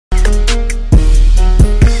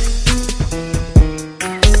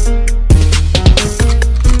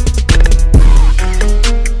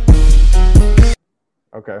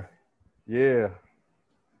Yeah.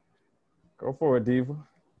 Go for it, Diva.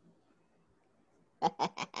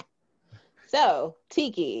 So,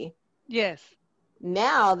 Tiki, Yes.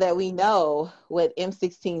 now that we know what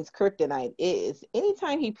M16's kryptonite is,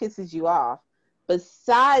 anytime he pisses you off,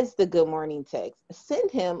 besides the good morning text, send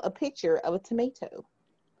him a picture of a tomato.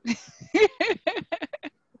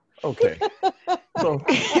 Okay. So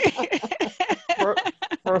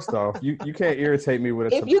first off, you can't irritate me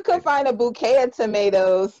with a If you could find a bouquet of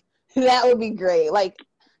tomatoes, that would be great. Like,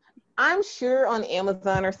 I'm sure on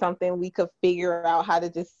Amazon or something, we could figure out how to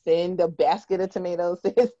just send a basket of tomatoes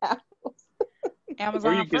to his house.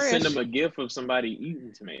 Amazon Or you could Fresh. send them a gift of somebody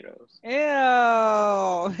eating tomatoes.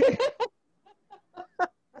 Ew.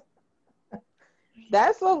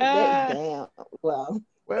 That's so damn. Well,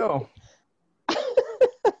 welcome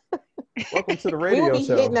to the we radio will be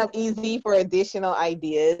show. hitting up Easy for additional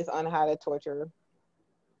ideas on how to torture.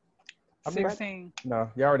 16.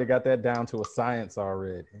 No, you already got that down to a science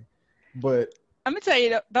already. But Let me tell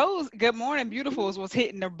you, those Good Morning Beautifuls was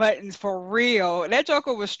hitting their buttons for real. That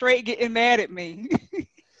joker was straight getting mad at me.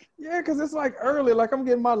 yeah, because it's like early. Like I'm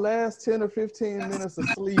getting my last 10 or 15 minutes of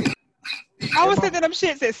sleep. I was sending them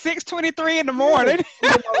shits at 6:23 in the morning.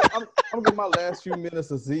 I'm getting my last few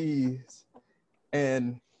minutes of Z's.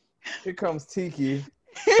 And here comes Tiki.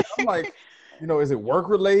 I'm like, is it work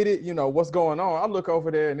related? What's going on? I look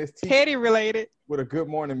over there and it's Tiki Teddy related with a Good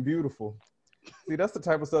Morning Beautiful. See, that's the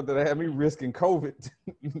type of stuff that had me risking COVID.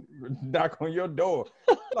 Knock on your door.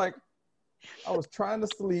 Like, I was trying to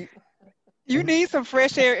sleep. You need some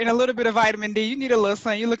fresh air and a little bit of vitamin D. You need a little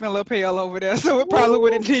sun. You're looking a little pale over there, so it probably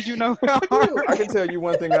wouldn't did you no harm. I can tell you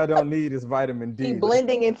one thing I don't need is vitamin D. He's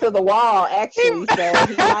blending into the wall, actually. So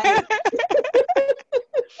he might...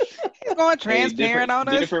 He's going transparent on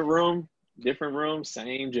us. Different room,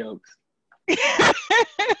 same jokes. It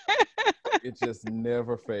just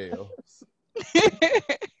never fails.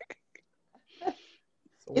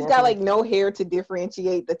 It's got like no hair to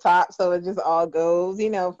differentiate the top, so it just all goes,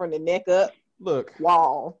 from the neck up. Look,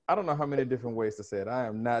 wall. I don't know how many different ways to say it. I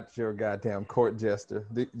am not your goddamn court jester.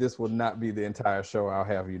 This will not be the entire show. I'll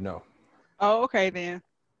have you know. Oh, okay then.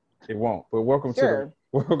 It won't. But welcome to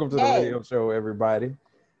the radio show, everybody.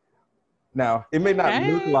 Now, it may not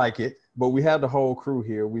look like it, but we have the whole crew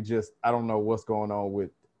here. I don't know what's going on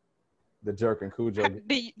with the Jerk and Cujo.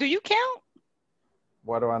 Do you count?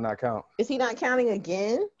 Why do I not count? Is he not counting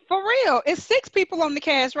again? For real. It's 6 people on the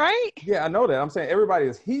cast, right? Yeah, I know that. I'm saying everybody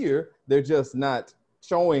is here. They're just not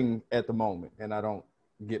showing at the moment. And I don't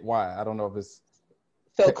get why. I don't know if it's...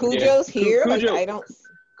 So Cujo's here?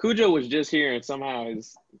 Cujo was just here and somehow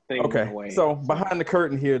his thing went away. So behind the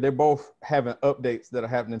curtain here, they're both having updates that are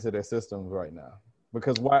happening to their systems right now.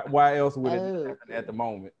 Because why else would it happen at the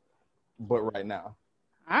moment but right now?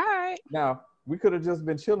 All right. Now, we could have just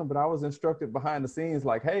been chilling, but I was instructed behind the scenes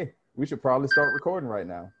like, hey, we should probably start recording right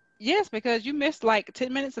now. Yes, because you missed like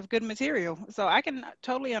 10 minutes of good material. So I can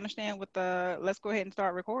totally understand with the let's go ahead and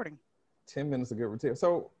start recording. 10 minutes of good material.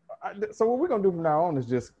 So what we're going to do from now on is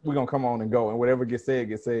just we're going to come on and go, and whatever gets said,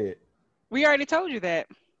 gets said. We already told you that.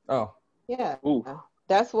 Oh. Yeah. Ooh.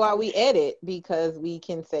 That's why we edit, because we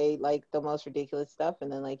can say like the most ridiculous stuff,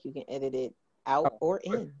 and then like you can edit it out or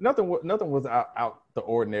in. Nothing was out the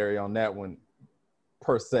ordinary on that one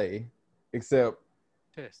per se, except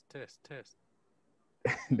test.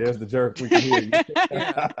 There's the jerk. We can hear you.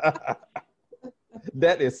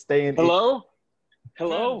 That is staying. Hello?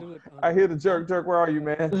 I hear the jerk. Jerk, where are you,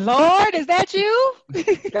 man? Lord, is that you?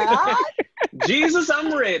 God? Jesus,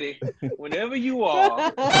 I'm ready. Whenever you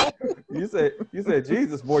are. You said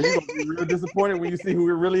Jesus, boy, you're gonna be real disappointed when you see who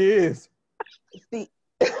it really is.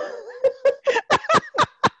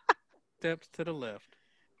 Steps to the left.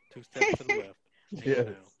 2 steps to the left. Yes.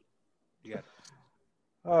 You got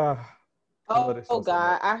it. Oh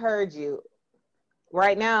God, I heard you.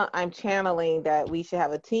 Right now, I'm channeling that we should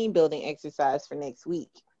have a team building exercise for next week.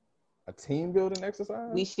 A team building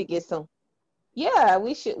exercise? We should get some. Yeah,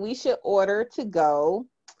 we should order to go,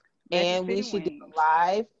 and we should do a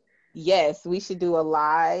live. Yes, we should do a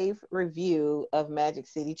live review of Magic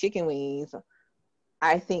City chicken wings.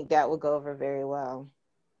 I think that would go over very well.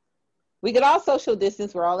 We could all social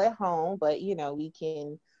distance. We're all at home, but we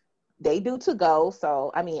can. They do to go.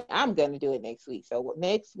 So, I mean, I'm going to do it next week. So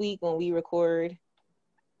next week when we record,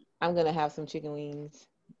 I'm going to have some chicken wings.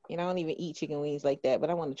 I don't even eat chicken wings like that, but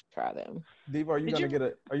I want to try them. Diva, are you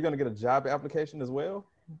going to get a job application as well?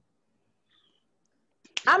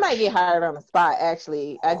 I might get hired on the spot,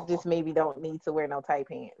 actually. I just maybe don't need to wear no tight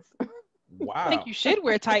pants. Wow. I think you should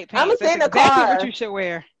wear tight pants. I'm going to stay in the exactly car. What you should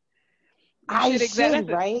wear.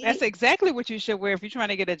 Right? That's exactly what you should wear if you're trying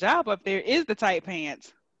to get a job up there, is the tight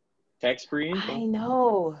pants. Tax-free I income.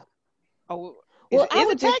 know. Oh, Well, I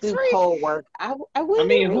would just do cold work. I wouldn't. I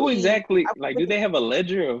mean, who really, exactly? Like, do they have a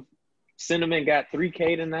ledger of Cinnamon got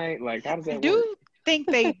 3K tonight? Like, how does that I work? do think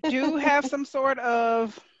they do have some sort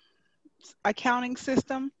of accounting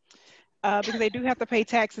system because they do have to pay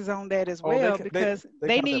taxes on that as well because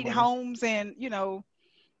they need homes and, you know,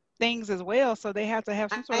 things as well. So they have to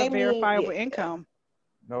have some sort of verifiable income.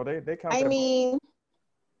 No, they count I that mean,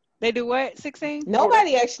 they do what? 16?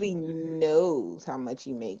 Nobody actually knows how much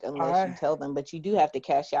you make unless you tell them, but you do have to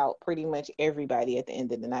cash out pretty much everybody at the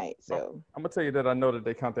end of the night. So I'm gonna tell you that I know that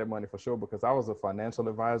they count that money for sure because I was a financial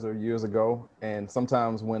advisor years ago, and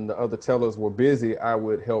sometimes when the other tellers were busy, I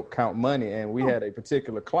would help count money. And we had a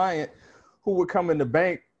particular client who would come in the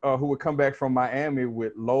bank, who would come back from Miami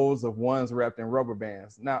with loads of ones wrapped in rubber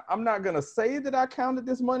bands. Now, I'm not gonna say that I counted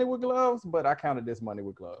this money with gloves, but I counted this money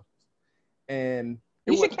with gloves. And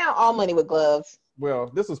you should count all money with gloves.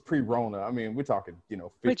 Well, this was pre-Rona. I mean, we're talking, 50.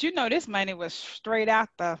 But you know, this money was straight out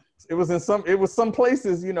the. It was some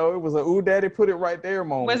places, it was a ooh daddy put it right there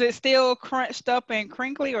moment. Was it still crunched up and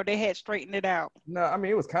crinkly, or they had straightened it out? No, I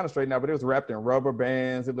mean it was kind of straightened out, but it was wrapped in rubber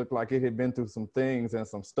bands. It looked like it had been through some things and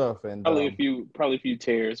some stuff, and probably a few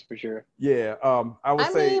tears for sure. Yeah, I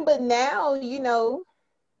mean, but now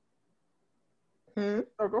Oh,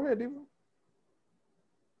 go ahead, Diva.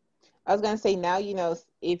 I was going to say now,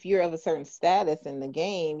 if you're of a certain status in the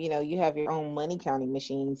game, you have your own money counting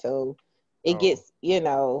machine. So it gets,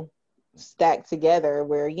 stacked together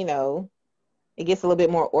where, it gets a little bit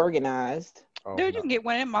more organized. Dude, you can get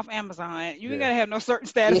one of them off Amazon. You ain't gotta have no certain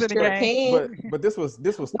status in the game. But this was.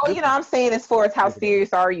 Well, I'm saying as far as how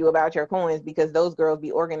serious are you about your coins, because those girls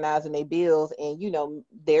be organizing their bills, and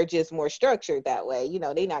they're just more structured that way.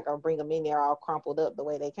 They're not gonna bring them in there all crumpled up the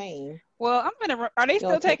way they came. Well, are they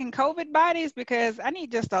still taking COVID bodies? Because I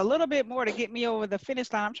need just a little bit more to get me over the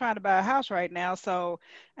finish line. I'm trying to buy a house right now, so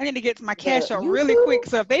I need to get my cash out really quick.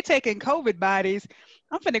 So if they taking COVID bodies,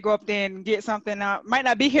 I'm finna go up there and get something. Might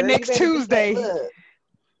not be here next Tuesday.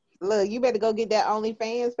 Look, you better go get that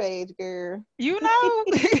OnlyFans page, girl. You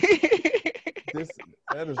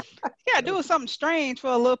gotta do something strange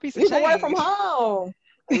for a little piece of change. You can work from home.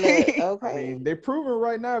 Look, okay. I mean, they're proving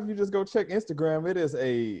right now, if you just go check Instagram, it is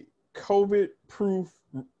a COVID-proof,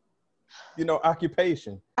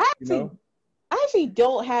 occupation. I actually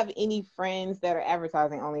don't have any friends that are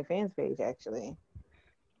advertising OnlyFans page, actually.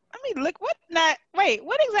 I mean, look, what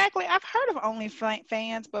exactly? I've heard of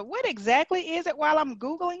OnlyFans, but what exactly is it while I'm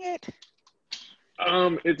Googling it?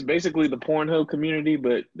 It's basically the Pornhub community,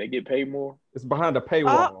 but they get paid more. It's behind a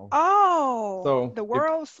paywall. So the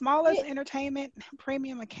world's smallest entertainment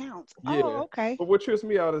premium accounts. Yeah. Oh, okay. But what trips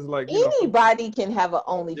me out is like anybody can have an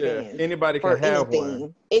OnlyFans. Yeah, anybody can have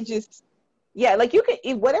one. It just like you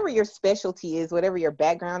can, whatever your specialty is, whatever your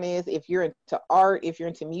background is. If you're into art, if you're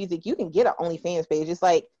into music, you can get an OnlyFans page. It's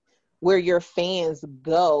like where your fans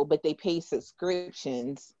go, but they pay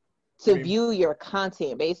subscriptions to view your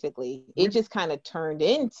content. Basically, it just kind of turned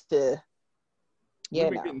into. We've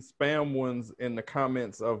been getting spam ones in the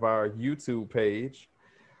comments of our YouTube page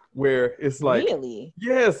where it's like, really?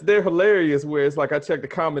 Yes, they're hilarious. Where it's like, I check the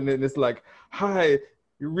comment and it's like, hi,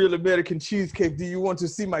 you're real American cheesecake. Do you want to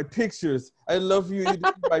see my pictures? I love you. You're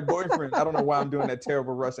my boyfriend. I don't know why I'm doing that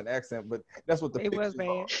terrible Russian accent, but that's what the pictures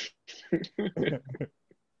bad.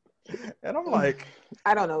 And I'm like,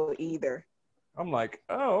 I don't know either. I'm like,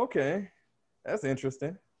 oh, okay. That's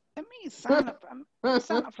interesting. Let me sign up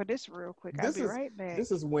for this real quick. I'll be right back.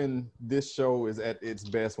 This is when this show is at its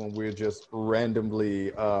best, when we're just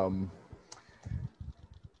randomly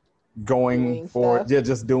going for it. Yeah,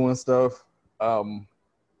 just doing stuff.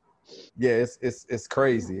 It's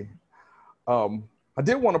crazy. I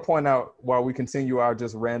did want to point out, while we continue our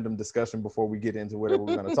just random discussion before we get into whatever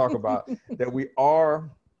we're going to talk about, that we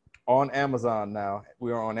are on Amazon now.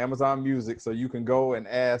 We are on Amazon Music, so you can go and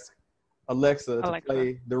ask Alexa to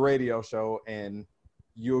play the radio show, and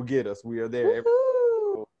you'll get us. We are there. Every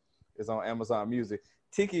show is on Amazon Music.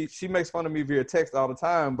 Tiki, she makes fun of me via text all the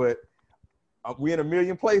time, but we in a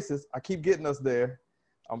million places. I keep getting us there.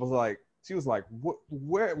 She was like,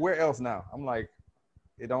 where else now? I'm like,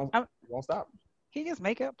 it won't stop. He just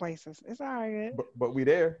make up places. It's all right. But we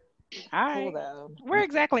there. All right. Where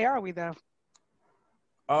exactly are we though?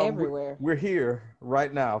 Everywhere. We're here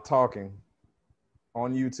right now talking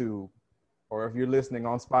on YouTube, or if you're listening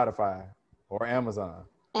on Spotify or Amazon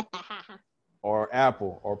or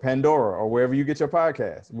Apple or Pandora or wherever you get your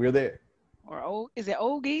podcasts, we're there. Or is it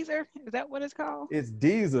Old Geezer? Is that what it's called? It's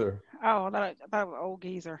Deezer. Oh, I thought it was Old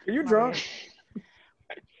Geezer. Are you drunk?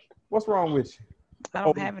 What's wrong with you? I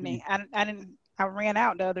don't have any. I I ran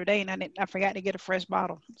out the other day and I forgot to get a fresh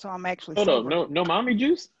bottle. So I'm actually Hold sober. up, no mommy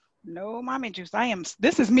juice? No mommy juice.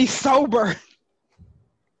 This is me sober.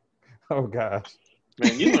 Oh gosh.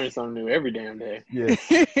 Man, you learn something new every damn day.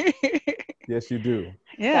 Yes. Yes, you do.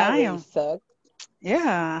 Yeah, that I really am. Sucks.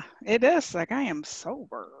 Yeah, it does suck. I am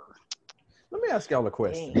sober. Let me ask y'all a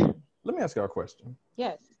question. Dang. Let me ask y'all a question.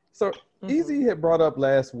 Yes. So Easy had brought up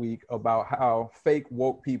last week about how fake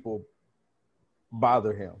woke people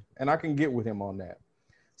bother him, and I can get with him on that.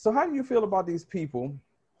 So how do you feel about these people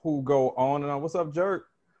who go on and on? What's up, Jerk?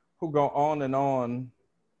 Who go on and on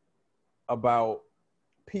about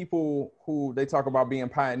people who they talk about being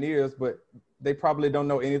pioneers, but they probably don't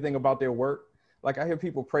know anything about their work. Like I hear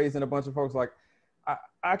people praising a bunch of folks. Like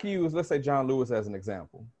I can use, let's say, John Lewis as an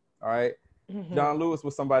example. All right. John Lewis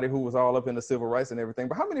was somebody who was all up in the civil rights and everything.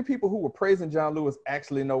 But how many people who were praising John Lewis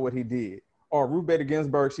actually know what he did? Or Ruth Bader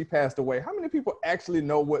Ginsburg, she passed away. How many people actually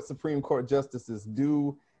know what Supreme Court justices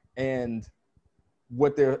do and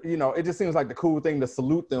what they're, it just seems like the cool thing to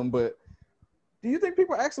salute them. But do you think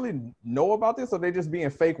people actually know about this, or they just being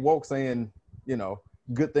fake woke saying,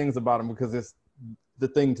 good things about them because it's the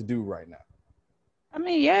thing to do right now? I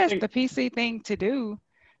mean, yeah, it's the PC thing to do.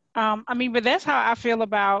 But that's how I feel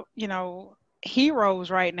about,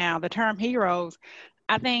 heroes right now, the term heroes.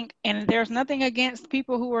 I think, and there's nothing against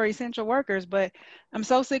people who are essential workers, but I'm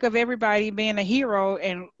so sick of everybody being a hero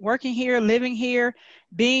and working here, living here,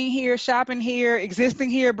 being here, shopping here,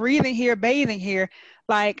 existing here, breathing here, bathing here.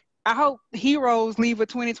 Like, I hope heroes leave with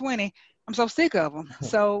 2020. I'm so sick of them.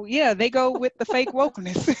 So yeah, they go with the fake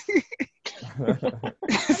wokeness.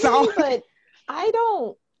 But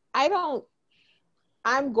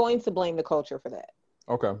I'm going to blame the culture for that.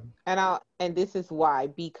 Okay. And this is why,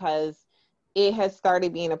 because it has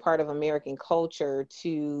started being a part of American culture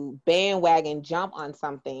to bandwagon jump on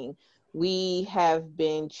something. We have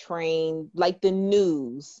been trained, like the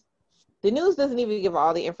news. The news doesn't even give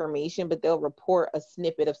all the information, but they'll report a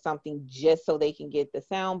snippet of something just so they can get the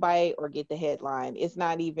soundbite or get the headline. It's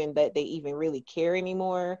not even that they even really care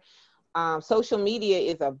anymore. Social media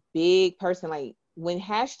is a big person. Like when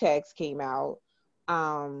hashtags came out,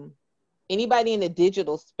 anybody in the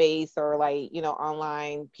digital space or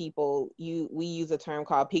online people, we use a term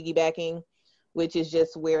called piggybacking, which is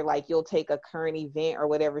just where like you'll take a current event or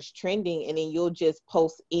whatever's trending and then you'll just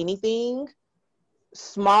post anything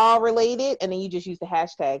small related and then you just use the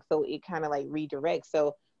hashtag so it kind of like redirects.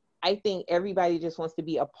 So I think everybody just wants to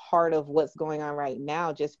be a part of what's going on right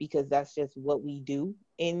now just because that's just what we do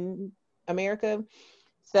in America.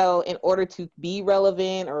 So in order to be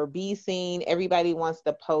relevant or be seen, everybody wants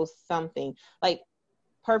to post something. Like,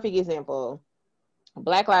 perfect example,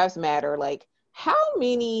 Black Lives Matter. Like, how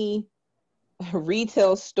many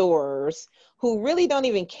retail stores who really don't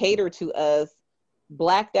even cater to us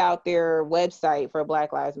blacked out their website for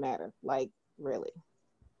Black Lives Matter? Like, really?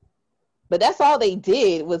 But that's all they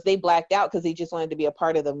did was they blacked out because they just wanted to be a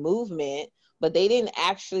part of the movement. But they didn't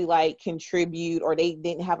actually like contribute, or they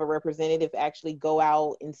didn't have a representative actually go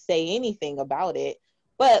out and say anything about it.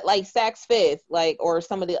 But like Saks Fifth, or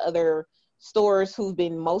some of the other stores who've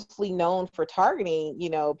been mostly known for targeting,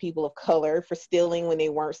 people of color for stealing when they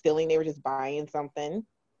weren't stealing, they were just buying something.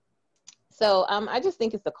 So I just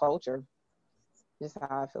think it's the culture. Just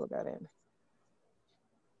how I feel about it.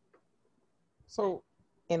 So,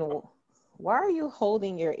 and why are you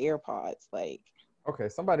holding your AirPods? Like, okay,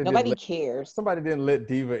 nobody cares. Somebody didn't let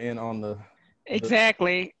Diva in on the.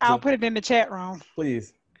 Exactly. I'll put it in the chat room.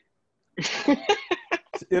 Please.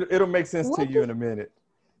 It'll make sense to you in a minute.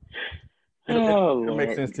 It'll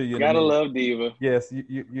make sense to you. Gotta love Diva. Yes,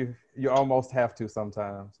 you almost have to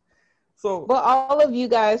sometimes. So. Well, all of you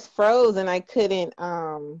guys froze, and I couldn't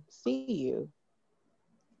see you.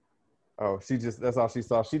 Oh, that's all she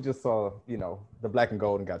saw. She just saw, the black and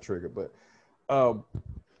gold and got triggered. But, so.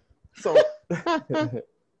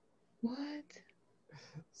 What?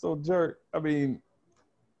 So, Jerk, let me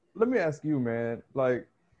ask you, man, like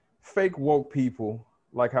fake woke people,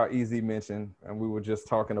 like how Easy mentioned, and we were just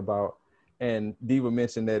talking about, and Diva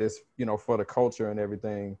mentioned that it's, for the culture and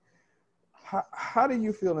everything. How do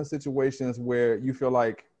you feel in situations where you feel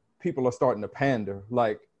like people are starting to pander?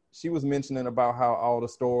 Like, she was mentioning about how all the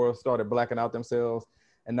stores started blacking out themselves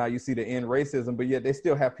and now you see the end racism, but yet they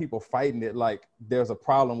still have people fighting it. Like there's a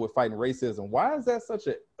problem with fighting racism. Why is that such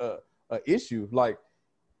a issue? Like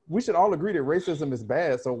we should all agree that racism is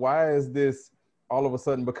bad. So why is this all of a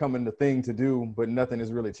sudden becoming the thing to do, but nothing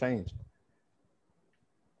is really changing?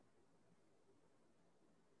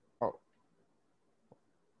 Oh,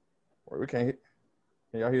 we can't hear.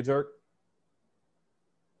 Can y'all hear Jerk?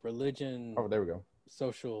 Religion. Oh, there we go.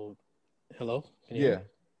 Social. Hello? Can you hear me?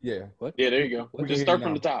 Yeah. What? Yeah, there you go. We Just start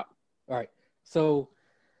from the top. All right. So,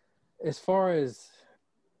 as far as,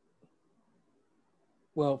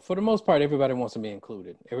 well, for the most part, everybody wants to be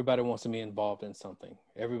included. Everybody wants to be involved in something.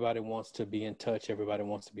 Everybody wants to be in touch. Everybody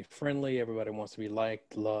wants to be friendly. Everybody wants to be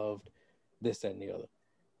liked, loved, this, that, and the other.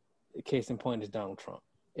 The case in point is Donald Trump.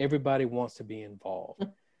 Everybody wants to be involved.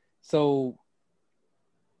 So,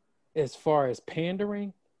 as far as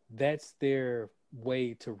pandering, that's their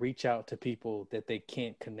way to reach out to people that they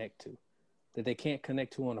can't connect to, that they can't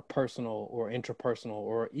connect to on a personal or intrapersonal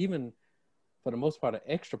or even, for the most part, an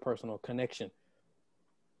extrapersonal connection.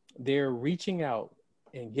 They're reaching out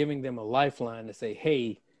and giving them a lifeline to say,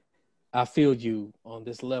 hey, I feel you on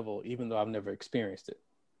this level, even though I've never experienced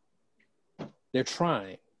it. They're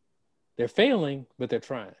trying. They're failing, but they're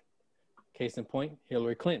trying. Case in point,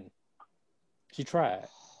 Hillary Clinton. She tried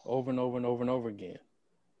over and over and over and over again.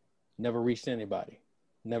 Never reached anybody.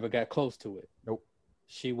 Never got close to it. Nope.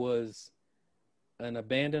 She was an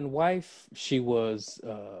abandoned wife. She was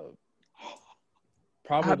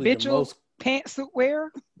probably the most pantsuit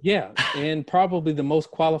wearer. Yeah, and probably the most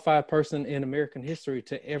qualified person in American history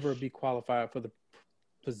to ever be qualified for the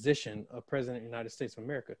position of President of the United States of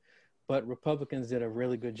America. But Republicans did a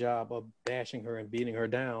really good job of bashing her and beating her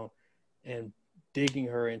down and digging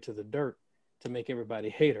her into the dirt to make everybody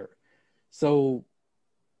hate her. So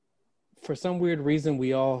for some weird reason,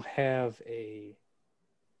 we all have a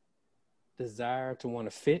desire to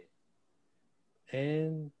want to fit,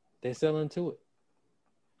 and they sell into it.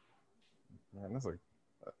 Man,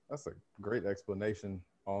 that's a great explanation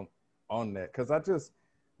on that, because I just,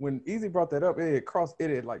 when Easy brought that up, it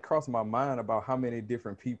crossed my mind about how many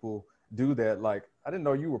different people do that. Like, I didn't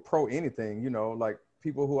know you were pro anything, like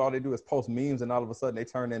people who all they do is post memes and all of a sudden they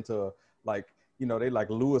turn into like, they like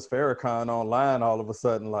Louis Farrakhan online all of a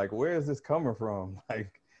sudden. Like, where is this coming from?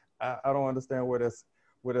 Like, I don't understand where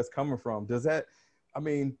that's coming from. Does that, I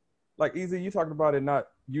mean, like Easy, you talked about it, not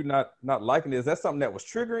liking it. Is that something that was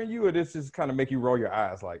triggering you, or this just kind of make you roll your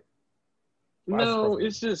eyes? Like, no,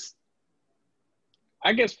 it's just,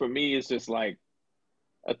 I guess for me, it's just like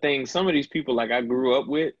a thing. Some of these people, like, I grew up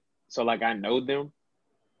with, so like I know them,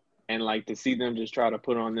 and like to see them just try to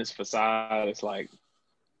put on this facade, it's like,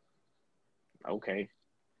 okay.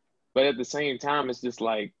 But at the same time, it's just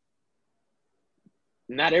like,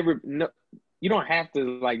 you don't have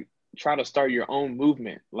to like try to start your own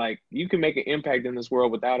movement. Like, you can make an impact in this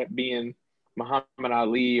world without it being Muhammad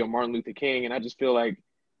Ali or Martin Luther King. And I just feel like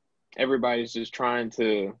everybody's just trying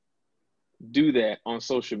to do that on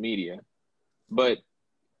social media. But,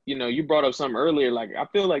 you brought up something earlier. Like, I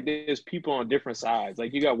feel like there's people on different sides.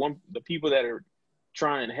 Like, you got the people that are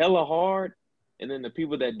trying hella hard, and then the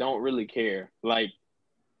people that don't really care. Like,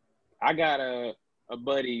 I got a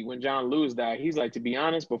buddy, when John Lewis died, he's like, to be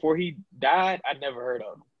honest, before he died, I'd never heard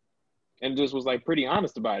of him. And just was like pretty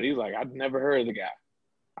honest about it. He was like, I'd never heard of the guy.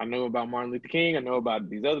 I know about Martin Luther King. I know about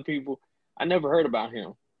these other people. I never heard about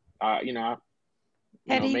him.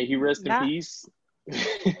 May he rest in peace.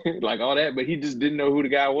 Like all that, but he just didn't know who the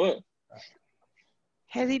guy was.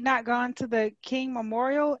 Has he not gone to the King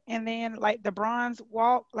Memorial and then like the Bronze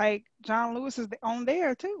Walk, like John Lewis is on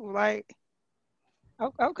there too? Like,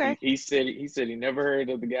 okay. He said he never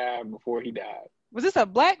heard of the guy before he died. Was this a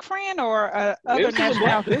black friend or other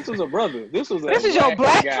nationality? This was a brother. This is your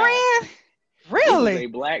black friend? Really? This is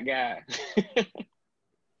a black guy.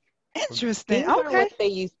 Interesting. These are what they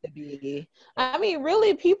used to be. I mean,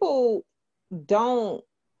 really, people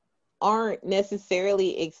aren't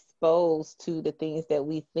necessarily exposed to the things that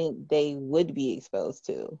we think they would be exposed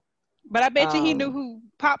to. But I bet you he knew who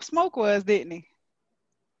Pop Smoke was, didn't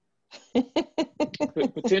he?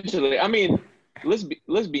 Potentially. I mean,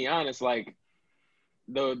 let's be honest. Like,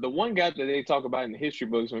 the one guy that they talk about in the history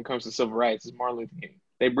books when it comes to civil rights is Martin Luther King.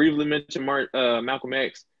 They briefly mention Malcolm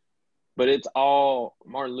X, but it's all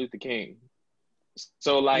Martin Luther King.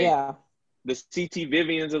 So like, the C.T.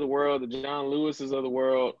 Vivians of the world, the John Lewises of the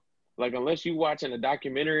world, like, unless you're watching a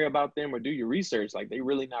documentary about them or do your research, like, they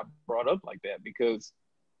really not brought up like that because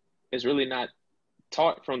it's really not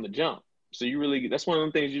taught from the jump. So that's one of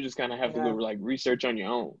the things you just kind of have to go like research on your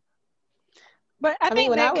own. But I think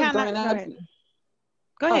when that I was kind growing of up.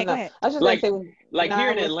 Go ahead. I was just like, gonna say, like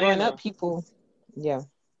here in Atlanta, up, people. Yeah,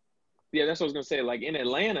 that's what I was gonna say. Like in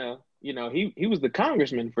Atlanta, he was the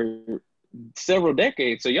congressman for several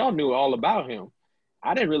decades, so y'all knew all about him.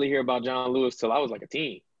 I didn't really hear about John Lewis till I was like a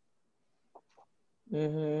teen.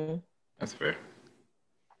 Mm-hmm. That's fair.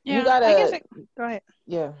 Yeah, you gotta go ahead.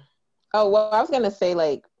 Yeah. Oh well, I was gonna say,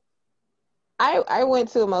 like, I went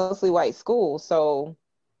to a mostly white school, so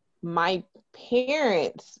my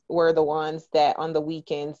parents were the ones that on the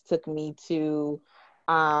weekends took me to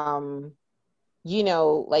you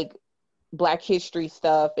know, like Black history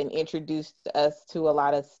stuff and introduced us to a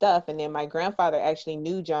lot of stuff. And then my grandfather actually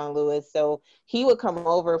knew John Lewis, so he would come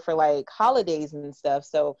over for like holidays and stuff.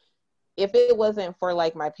 So if it wasn't for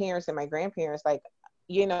like my parents and my grandparents, like,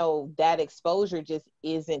 you know, that exposure just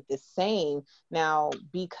isn't the same. Now,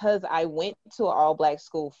 because I went to an all Black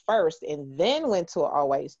school first and then went to an all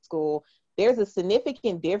white school, there's a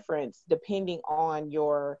significant difference depending on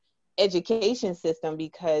your education system,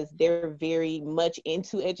 because they're very much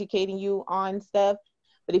into educating you on stuff.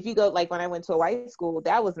 But if you go, like when I went to a white school,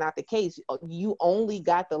 that was not the case. You only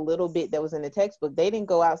got the little bit that was in the textbook. They didn't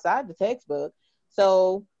go outside the textbook.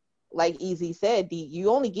 So like Easy said, you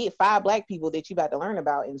only get 5 Black people that you about to learn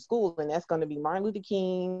about in school, and that's going to be Martin Luther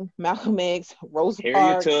King, Malcolm X, Rosa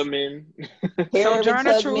Parks, Tubman,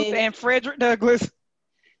 Sojourner Truth, and Frederick Douglass.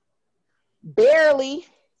 Barely,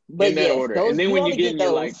 but in that yes, order. Those, and then when you get in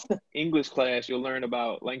your like English class, you'll learn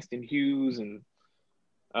about Langston Hughes and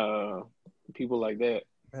people like that.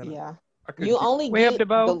 Man, yeah, you only get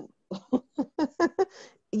the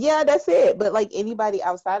yeah, that's it. But like anybody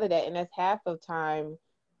outside of that, and that's half of time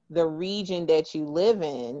the region that you live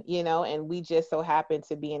in, you know, and we just so happen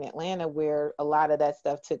to be in Atlanta where a lot of that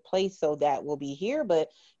stuff took place, so that will be here. But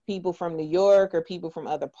people from New York or people from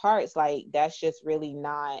other parts, like that's just really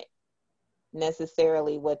not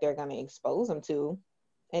necessarily what they're going to expose them to.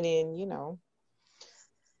 And then, you know,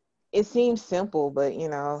 it seems simple, but you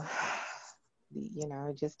know,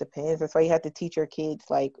 it just depends. That's why you have to teach your kids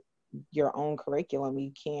like your own curriculum.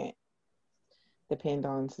 You can't depend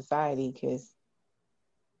on society, because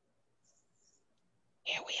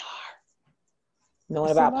here we are,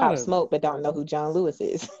 knowing about Pop Smoke, but don't know who John Lewis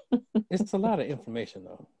is. It's a lot of information,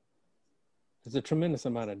 though. There's a tremendous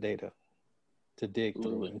amount of data to dig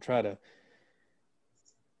through and try to.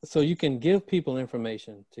 So you can give people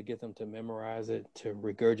information to get them to memorize it, to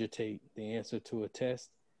regurgitate the answer to a test.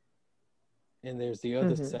 And there's the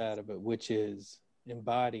other side of it, which is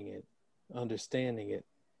embodying it, understanding it,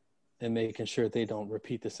 and making sure they don't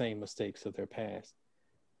repeat the same mistakes of their past.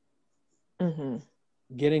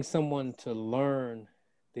 Getting someone to learn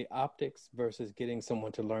the optics versus getting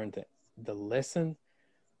someone to learn the lesson,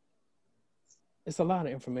 it's a lot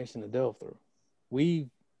of information to delve through. We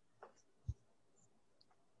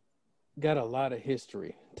got a lot of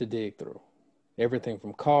history to dig through. Everything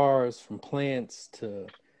from cars, from plants to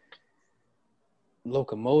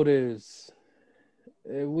locomotives.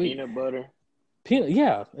 Peanut butter.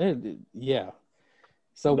 Yeah.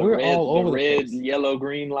 So we're all over the place. The red, yellow,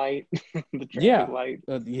 green light. The traffic light.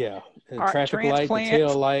 The traffic light, the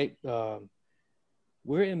tail light.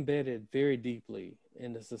 We're embedded very deeply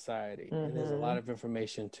into society, and there's a lot of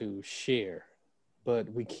information to share, but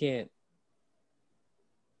we can't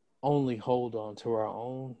only hold on to our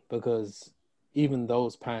own, because even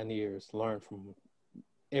those pioneers learned from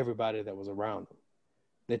everybody that was around them.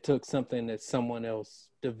 They took something that someone else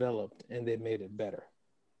developed and they made it better.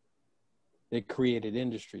 They created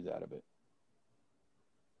industries out of it.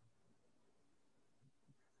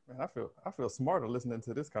 Man, I feel smarter listening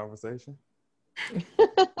to this conversation.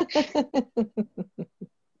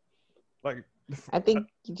 Like, I think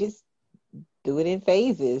you just do it in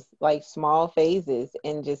phases, like small phases,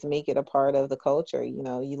 and just make it a part of the culture. You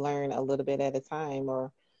know, you learn a little bit at a time,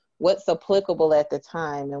 or what's applicable at the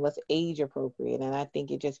time and what's age appropriate. And I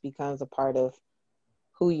think it just becomes a part of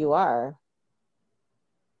who you are.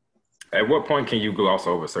 At what point can you gloss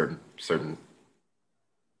over certain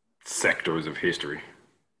sectors of history?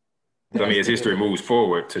 I mean, as history moves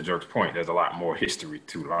forward, to Jerk's point, there's a lot more history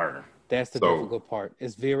to learn. That's the difficult part.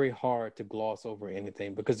 It's very hard to gloss over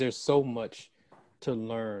anything because there's so much to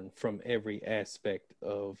learn from every aspect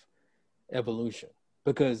of evolution.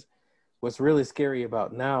 Because what's really scary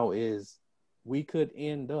about now is we could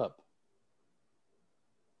end up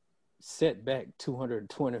set back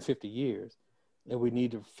 250 years, and we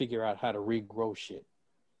need to figure out how to regrow shit.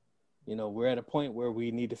 You know, we're at a point where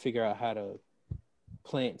we need to figure out how to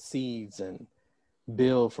plant seeds and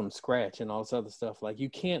build from scratch and all this other stuff. Like, you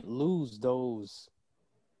can't lose those,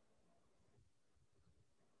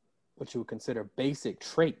 what you would consider basic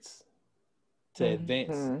traits, to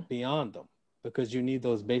advance beyond them, because you need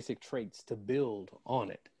those basic traits to build on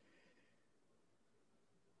it.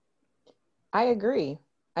 I agree.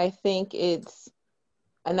 I think and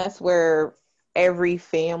that's where every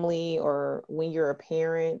family, or when you're a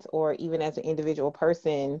parent, or even as an individual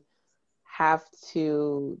person, have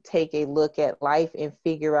to take a look at life and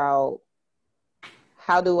figure out,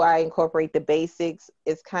 how do I incorporate the basics?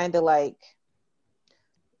 It's kind of like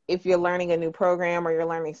if you're learning a new program or you're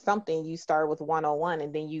learning something, you start with 101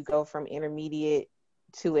 and then you go from intermediate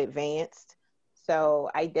to advanced. So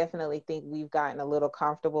I definitely think we've gotten a little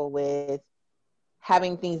comfortable with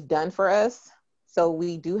having things done for us. So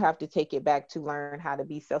we do have to take it back to learn how to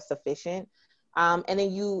be self-sufficient. And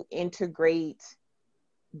then you integrate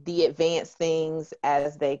the advanced things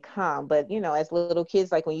as they come. But, as little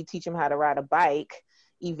kids, like when you teach them how to ride a bike,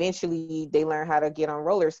 eventually they learn how to get on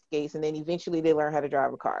roller skates, and then eventually they learn how to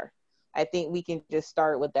drive a car. I think we can just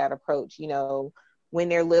start with that approach. When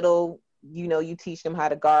they're little, you teach them how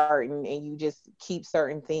to garden, and you just keep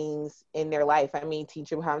certain things in their life. I mean,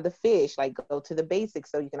 teach them how to fish, like go to the basics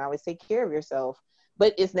so you can always take care of yourself.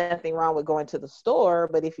 But it's nothing wrong with going to the store.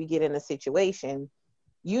 But if you get in a situation,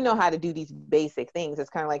 you know how to do these basic things. It's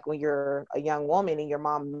kind of like when you're a young woman and your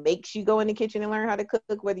mom makes you go in the kitchen and learn how to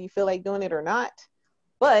cook, whether you feel like doing it or not.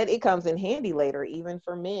 But it comes in handy later. Even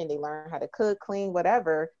for men, they learn how to cook, clean,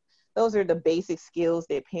 whatever. Those are the basic skills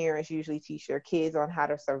that parents usually teach their kids on how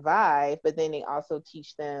to survive. But then they also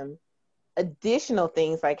teach them additional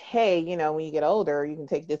things like, hey, when you get older, you can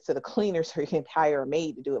take this to the cleaner, so you can hire a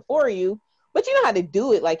maid to do it for you. But you know how to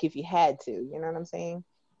do it, like if you had to. You know what I'm saying?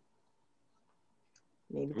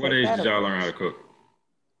 What age did y'all learn how to cook?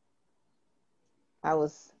 I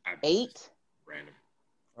was 8. Random.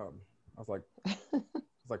 I was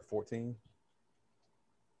like 14.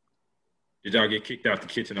 Did y'all get kicked out the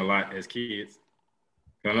kitchen a lot as kids?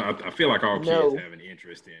 I feel like all kids have an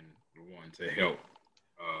interest in wanting to help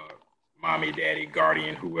mommy, daddy,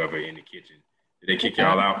 guardian, whoever in the kitchen. Did they kick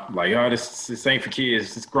y'all out? Like, this ain't for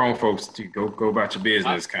kids. It's grown folks to go about your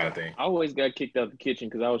business kind of thing. I always got kicked out the kitchen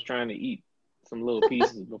because I was trying to eat some little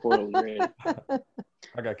pieces before it was ready.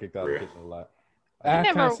 I got kicked out of the kitchen a lot.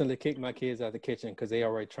 I constantly kick my kids out of the kitchen because they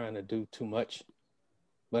already trying to do too much.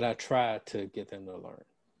 But I try to get them to learn.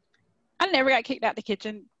 I never got kicked out the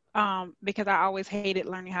kitchen because I always hated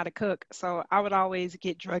learning how to cook. So I would always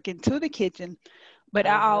get drug into the kitchen, but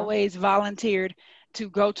I always volunteered to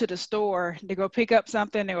go to the store to go pick up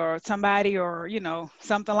something or somebody or,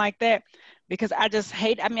 something like that, because I just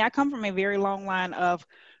I come from a very long line of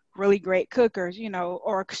really great cookers,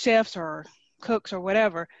 or chefs or cooks or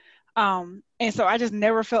whatever. And so I just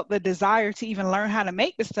never felt the desire to even learn how to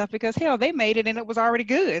make this stuff because hell, they made it and it was already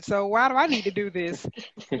good. So why do I need to do this?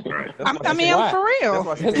 Right. I'm for real.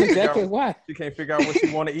 That's exactly why. She can't figure out what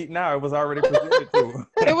she want to eat now. It was already presented to her.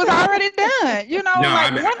 It was already done,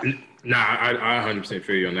 I 100%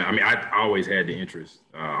 feel you on that. I mean, I always had the interest.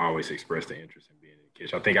 I always expressed the interest in being in the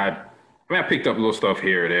kitchen. I think I picked up little stuff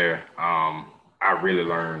here or there. I really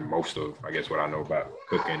learned most of, I guess, what I know about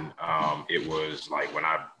cooking. It was like when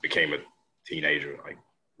I became a teenager, like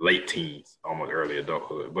late teens, almost early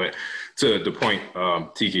adulthood. But to the point,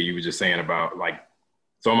 Tika, you were just saying about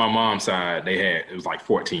so on my mom's side, it was like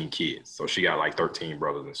 14 kids. So she got like 13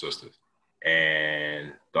 brothers and sisters.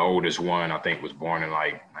 And the oldest one, I think, was born in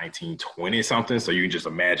like 1920 something. So you can just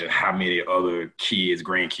imagine how many other kids,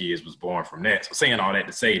 grandkids was born from that. So saying all that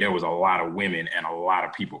to say, there was a lot of women and a lot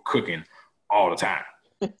of people cooking all the time.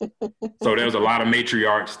 So there was a lot of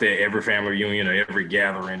matriarchs that every family reunion or every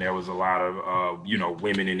gathering, there was a lot of,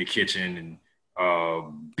 women in the kitchen and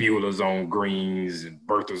Beulah's on greens and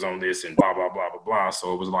Bertha's on this and blah, blah, blah, blah, blah.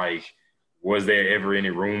 So it was like, was there ever any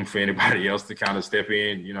room for anybody else to kind of step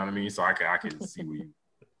in? You know what I mean? So I can see where you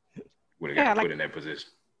would have got put in that position.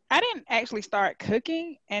 I didn't actually start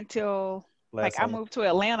cooking until I moved to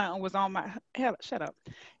Atlanta and was on my shut up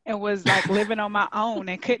and was living on my own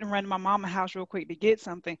and couldn't run to my mama's house real quick to get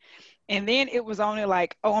something. And then it was only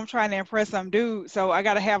I'm trying to impress some dude. So I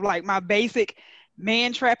got to have my basic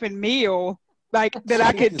man trapping meal that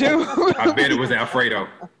I could do. I bet it was Alfredo.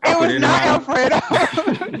 It was not Alfredo.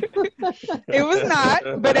 It was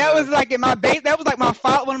not, but that was in my base. That was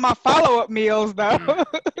one of my follow-up meals, though.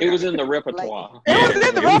 It was in the repertoire. It was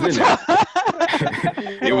in the repertoire.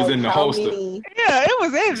 It was in the holster. Yeah, it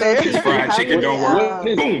was in there. His fried chicken don't work.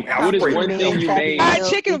 Boom. What is one thing you made? Fried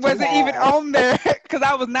chicken wasn't even on there because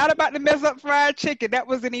I was not about to mess up fried chicken. That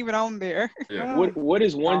wasn't even on there. Yeah. What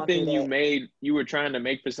is one thing you made? You were trying to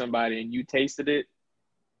make for somebody and you tasted it,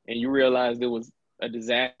 and you realized it was a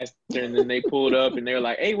disaster, and then they pulled up and they were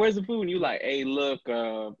like, "Hey, where's the food?" And you like, "Hey, look,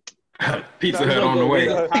 Pizza Hut on the way."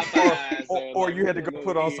 Or you had to go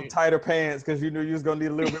put on some tighter pants because you knew you was gonna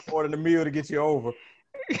need a little bit more than a meal to get you over.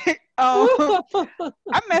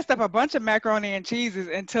 I messed up a bunch of macaroni and cheeses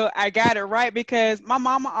until I got it right because my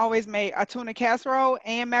mama always made a tuna casserole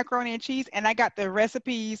and macaroni and cheese, and I got the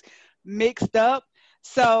recipes mixed up.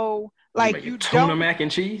 So you tuna mac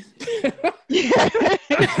and cheese. Yeah.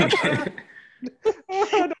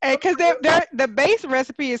 Because the base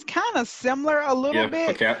recipe is kind of similar a little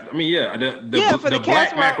bit. The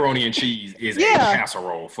black macaroni and cheese is a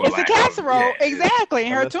casserole. It's a casserole, exactly.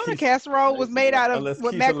 And her tuna casserole was made out of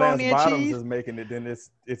with macaroni and cheese. Is making it, then it's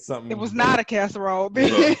something. It was not a casserole.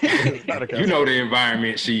 You know the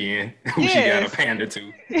environment she in, who she got a pander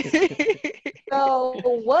to. So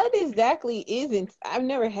what exactly isn't? I've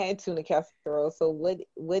never had tuna casserole. So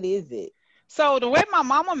what is it? So the way my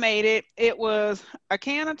mama made it, it was a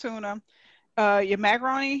can of tuna, your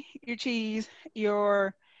macaroni, your cheese,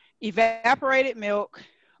 your evaporated milk,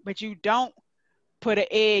 but you don't put an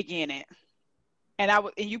egg in it. And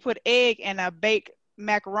you put egg in a baked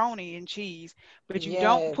macaroni and cheese, but you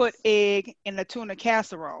don't put egg in the tuna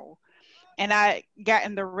casserole. And I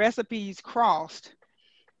gotten the recipes crossed,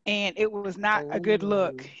 and it was not a good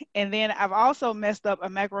look. And then I've also messed up a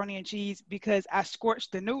macaroni and cheese because I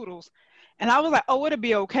scorched the noodles. And I was like, oh, it'll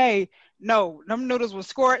be okay. No, them noodles were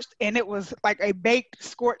scorched, and it was like a baked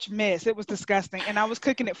scorched mess. It was disgusting. And I was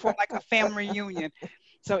cooking it for like a family reunion.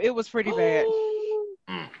 So it was pretty bad.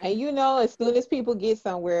 And you know, as soon as people get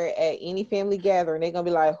somewhere at any family gathering, they're going to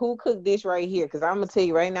be like, who cooked this right here? Because I'm going to tell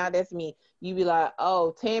you right now, that's me. You be like,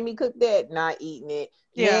 oh, Tammy cooked that, not eating it.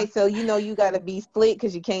 Yeah. So, you know, you got to be split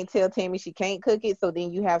because you can't tell Tammy she can't cook it. So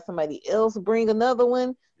then you have somebody else bring another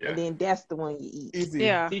one, and then that's the one you eat. Easy.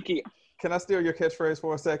 Yeah. Can I steal your catchphrase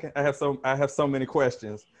for a second? I have so many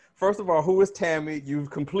questions. First of all, who is Tammy?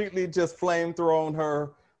 You've completely just flamethrown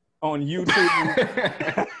her on YouTube.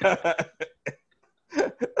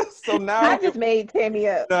 So now I just made Tammy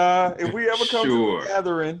up. If we ever come to a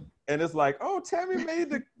gathering and it's like, oh, Tammy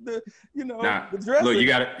made the the dressing. Look, you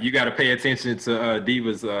gotta pay attention to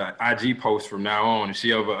Diva's IG post from now on. And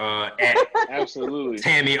she over at absolutely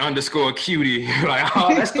Tammy_cutie. Like,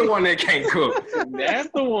 oh, that's the one that can't cook. That's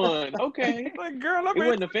the one. Okay. Like, girl, it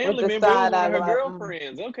wasn't a family member. It was one of her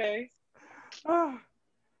girlfriends. Okay. I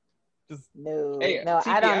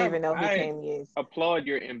don't even know who Tammy is. Applaud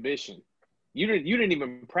your ambition. You didn't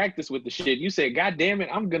even practice with the shit. You said, God damn it,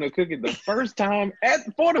 I'm gonna cook it the first time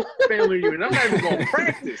for the family reunion. I'm not even gonna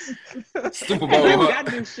practice. Super Bowl,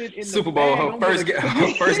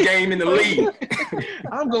 her first game in the league.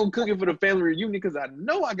 I'm gonna cook it for the family reunion because I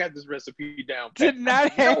know I got this recipe down. Did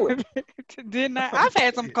not. I've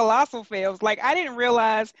had some colossal fails. Like, I didn't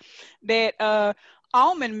realize that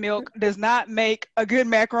almond milk does not make a good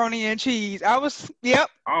macaroni and cheese.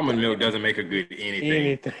 Almond milk doesn't make a good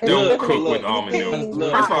anything. Don't cook with almond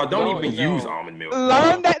milk. First of all, don't even use almond milk.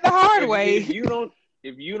 Learn that the hard way. If you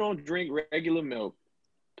don't drink regular milk,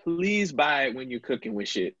 please buy it when you're cooking with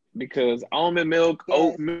shit. Because almond milk,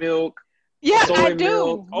 oat milk, soy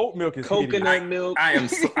milk, oat milk is coconut milk. I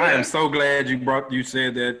am so glad you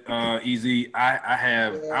said that, Easy.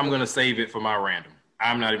 I'm gonna save it for my random.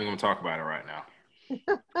 I'm not even gonna talk about it right now.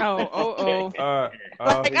 Like,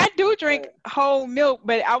 I do drink whole milk,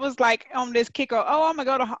 but I was like on this kick of, I'm gonna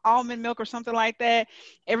go to almond milk or something like that.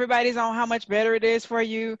 Everybody's on how much better it is for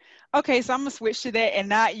you. Okay, so I'm gonna switch to that and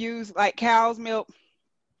not use like cow's milk.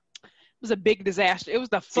 It was a big disaster. It was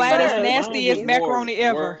the flattest, nastiest macaroni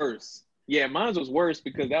ever. Worse. Yeah, mine was worse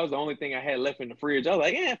because that was the only thing I had left in the fridge. I was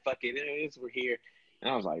like, fuck it, we're here. And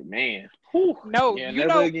I was like, man, no,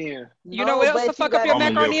 never again. You know what else to fuck up your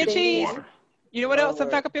macaroni and cheese? You know what else will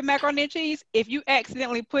fuck up your macaroni and cheese? If you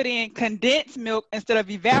accidentally put in condensed milk instead of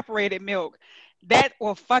evaporated milk, that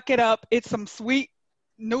will fuck it up. It's some sweet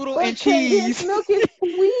noodle and cheese. Milk is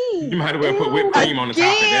sweet. You might as well put whipped cream on the top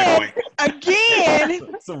at that point.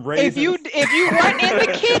 Again, some raisins. if you weren't in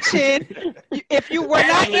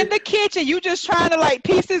the kitchen, you just trying to like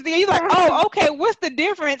pieces. You're like, oh, okay, what's the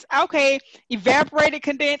difference? Okay, evaporated,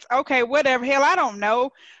 condensed. Okay, whatever. Hell, I don't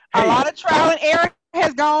know. A lot of trial and error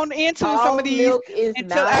has gone into some of these. Milk is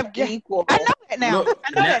not equal. I know that now.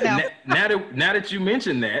 Look, now that you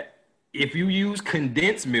mentioned that, if you use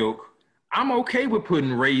condensed milk, I'm okay with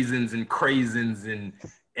putting raisins and craisins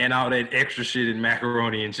and all that extra shit in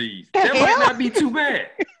macaroni and cheese. That might not be too bad.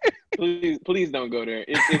 Please don't go there.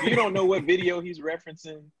 If you don't know what video he's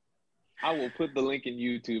referencing, I will put the link in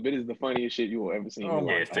YouTube. It is the funniest shit you will ever see.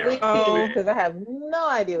 Because I have no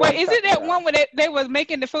idea. Wait, is it that one where they was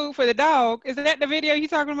making the food for the dog? Is that the video you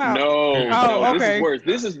talking about? No. Okay.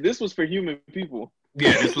 This is worse. This was for human people.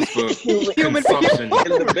 Yeah, this was for human consumption.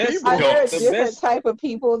 The best type of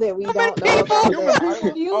people that we don't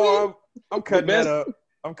know. I'm cutting that up.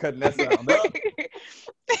 I'm cutting that sound up.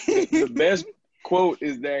 The best quote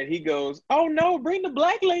is that he goes, "Oh no, bring the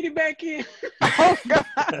black lady back in." Oh God.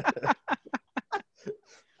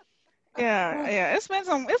 Yeah. It's been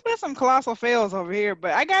some colossal fails over here,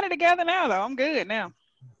 but I got it together now though. I'm good now.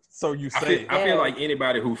 So you say? I feel like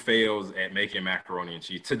anybody who fails at making macaroni and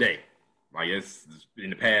cheese today, like it's in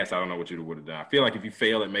the past, I don't know what you would have done. I feel like if you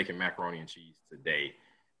fail at making macaroni and cheese today,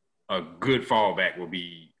 a good fallback will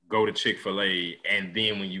be go to Chick-fil-A, and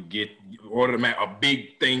then when you order a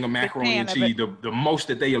big thing of macaroni and cheese, the most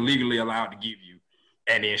that they are legally allowed to give you,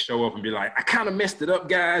 and then show up and be like, I kind of messed it up,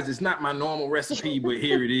 guys. It's not my normal recipe, but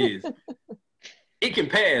here it is. It can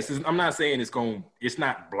pass. I'm not saying it's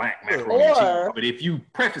not black macaroni and cheese, but if you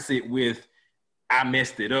preface it with, I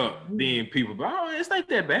messed it up, then people go, oh, it's not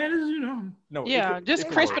that bad, No, yeah, just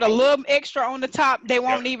crisp it a little extra on the top. They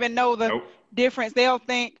won't even know the difference. They'll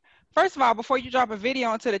think, first of all, before you drop a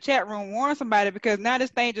video into the chat room, warn somebody, because now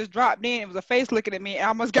this thing just dropped in. It was a face looking at me. I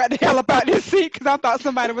almost got the hell up out this seat because I thought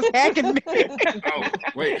somebody was hacking me. Oh,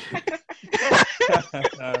 wait.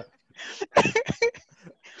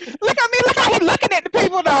 Look at me. Look how he's looking at the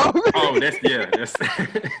people, though. Oh, that's yeah.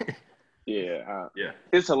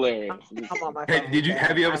 It's hilarious. Hey,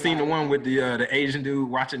 have you ever seen the one with the Asian dude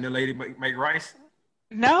watching the lady make rice?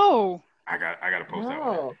 No. I got to post that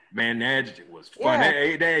one. Man, that was fun.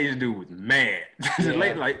 That Asian dude was mad.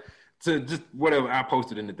 Like to just whatever I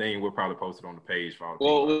posted in the thing, we'll probably post it on the page for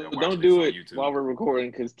all the people. Don't do it while we're recording,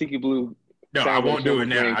 because Tiki Blue. No, I won't do it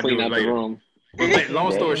now. I'll do it later. But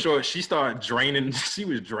long story short, she was draining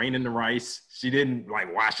the rice. She didn't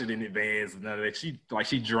wash it in advance and none of that.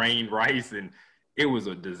 She drained rice, and it was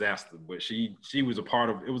a disaster. But she was a part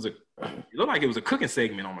of it. It looked like it was a cooking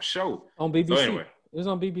segment on a show on BBC. So anyway, it was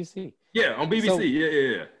on BBC. Yeah, on BBC. So,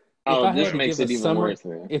 yeah. Oh, this makes it even worse,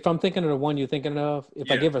 man. If I'm thinking of the one you're thinking of,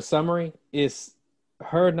 I give a summary, it's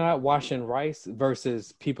her not washing rice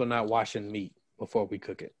versus people not washing meat before we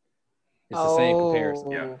cook it. It's the same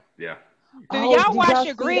comparison. Yeah. Do y'all wash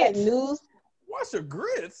your grits? Wash your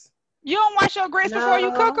grits? You don't wash your grits before you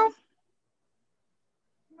cook them?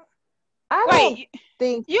 I don't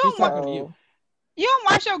think you don't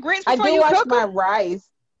wash your grits before you cook them? I do wash my rice.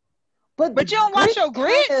 But you don't wash your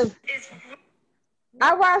grits?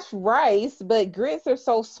 I wash rice, but grits are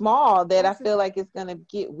so small that I feel like it's going to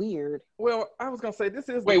get weird. Well, I was going to say this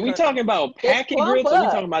is... Wait, we talking about packet grits, or we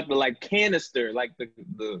talking about the canister, like the...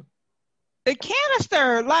 The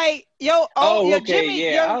canister, like your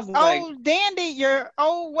Jimmy, old Dandy, your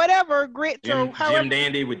old whatever grits or however. Jim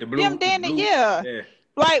Dandy with the blue. Jim Dandy, yeah.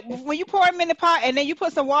 Like when you pour them in the pot and then you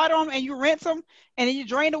put some water on them and you rinse them and then you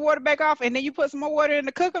drain the water back off and then you put some more water in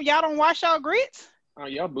to cook them. Y'all don't wash y'all grits? Oh,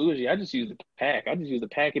 y'all bougie. I just use the pack. I just use the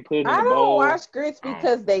pack and put it in the bowl. I don't wash grits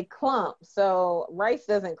because they clump. So rice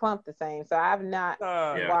doesn't clump the same. So I've not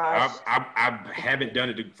washed. I haven't done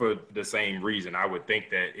it for the same reason. I would think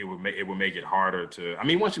that it would make it harder to. I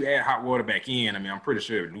mean, once you add hot water back in, I'm pretty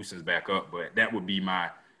sure it loosens back up. But that would be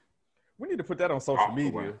my. We need to put that on social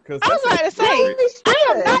media. I was about to say, I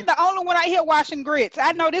am not the only one out here washing grits.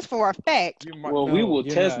 I know this for a fact. We will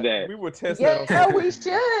test that. We will test that. Yeah, we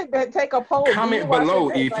should take a poll. Comment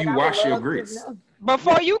below if you wash your grits.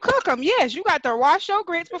 Before you cook them, yes. You got to wash your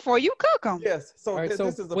grits before you cook them. Yes. So, this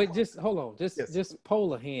is just hold on. Just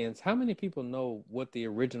poll of hands. How many people know what the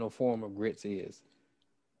original form of grits is?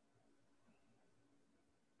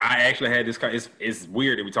 I actually had this. It's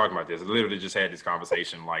weird that we talking about this. I literally just had this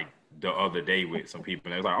conversation like the other day with some people,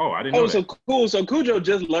 and they was like, "Oh, I didn't know." So cool. So Cujo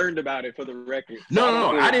just learned about it for the record.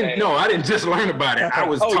 No, I didn't. No, I didn't just learn about it. I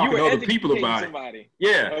was talking to other people about it.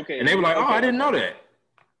 Yeah. Okay. And they were like, "Oh, I didn't know that."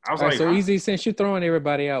 I was like, "So Easy, since you're throwing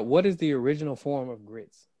everybody out, what is the original form of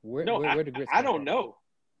grits? Where the grits? I don't know.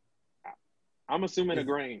 I'm assuming a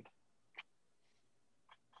grain.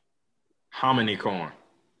 Hominy corn.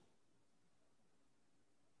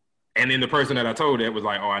 And then the person that I told that was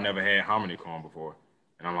like, "Oh, I never had hominy corn before,"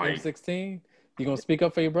 and I'm like, "16, you gonna speak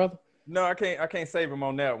up for your brother?" No, I can't save him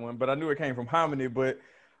on that one. But I knew it came from hominy. But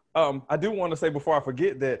I do want to say before I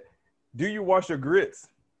forget that, do you wash your grits?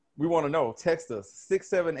 We want to know. Text us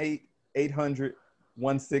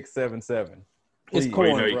 678-800-1677. It's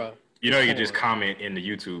corn, bro. You can just comment in the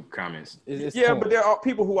YouTube comments. It's corn. But there are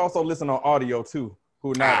people who also listen on audio too.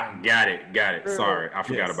 Who not? Got it. Sorry, I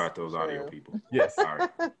forgot about those audio people. Yes, sorry.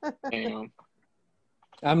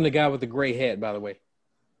 I'm the guy with the gray hat, by the way.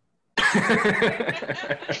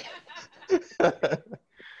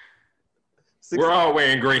 We're all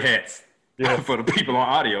wearing gray hats for the people on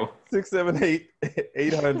audio.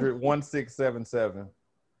 678-800-1677.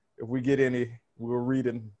 If we get any, we'll read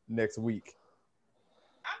it next week.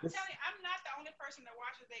 I'm telling you, I'm not the only person that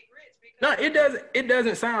watches their grits. No, it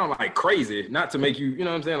doesn't sound like crazy. Not to make you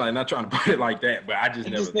know what I'm saying, like not trying to put it like that, but I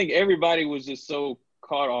just think everybody was just so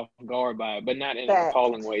caught off guard by it, but not in an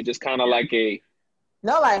appalling way. Just kind of like we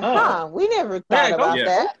never thought about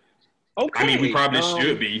that. Okay. I mean, we probably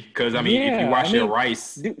should be because if you wash your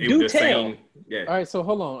rice, it was the same. Yeah. All right, so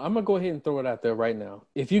hold on. I'm gonna go ahead and throw it out there right now.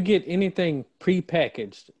 If you get anything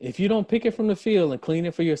prepackaged, if you don't pick it from the field and clean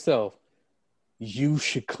it for yourself, you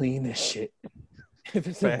should clean this shit. If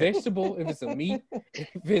it's a vegetable, if it's a meat,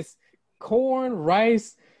 if it's corn,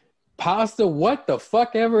 rice, pasta, what the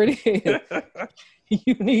fuck ever it is,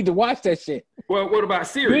 you need to wash that shit. Well, what about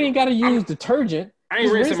cereal? You ain't got to use detergent. I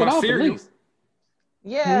ain't rinsing my cereal.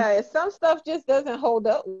 Yeah, some stuff just doesn't hold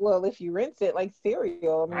up well if you rinse it, like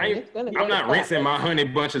cereal. I mean, it's gonna. I'm not rinsing my honey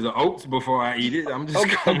bunches of oats before I eat it. I'm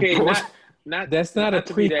just okay. That's not a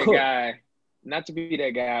pre-cook guy. Not to be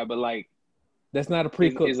that guy, but like that's not a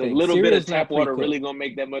pre-cook. Is a little bit of tap water really gonna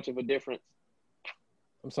make that much of a difference?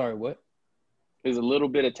 I'm sorry, what? Is a little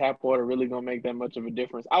bit of tap water really gonna make that much of a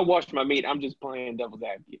difference? I washed my meat. I'm just playing devil's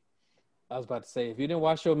advocate. I was about to say, if you didn't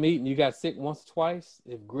wash your meat and you got sick once or twice,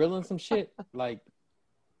 if grilling some shit, like.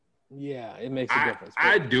 Yeah, it makes a difference.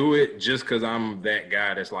 I do it just because I'm that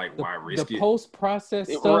guy that's like, why risk it? The post-processed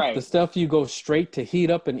stuff, the stuff you go straight to heat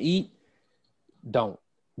up and eat, don't.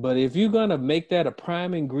 But if you're going to make that a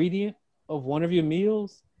prime ingredient of one of your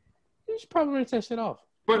meals, you should probably rinse that shit off.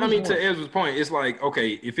 But I mean, to Ezra's point, it's like,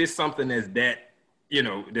 okay, if it's something that's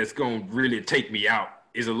that's going to really take me out,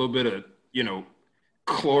 is a little bit of,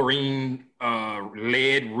 chlorine,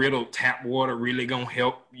 lead-riddled tap water really going to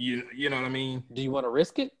help? You know what I mean? Do you want to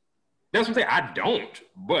risk it? That's what I'm saying. I don't,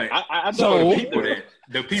 but I know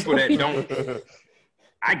the people that don't,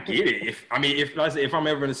 I get it. If I'm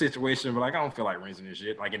ever in a situation where like I don't feel like rinsing this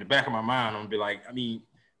shit, like in the back of my mind, I'm gonna be like,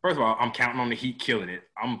 first of all, I'm counting on the heat killing it.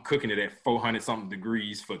 I'm cooking it at 400 something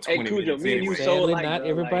degrees for 20 minutes. Anyway. Sadly, not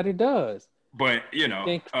everybody does. But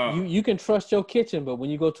you can trust your kitchen, but when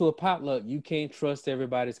you go to a potluck, you can't trust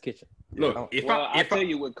everybody's kitchen. Look, I tell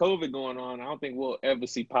you, with COVID going on, I don't think we'll ever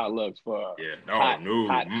see potlucks for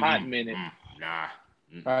hot minute. Nah.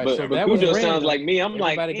 All right, but that was random. Sounds like me.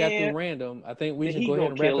 Everybody got through random. I think we should go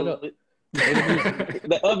ahead and wrap it up.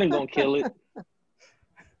 The oven gonna kill it.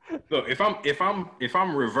 Look, if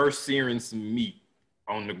I'm reverse searing some meat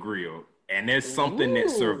on the grill, and there's something that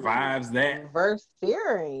survives that reverse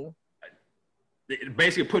searing,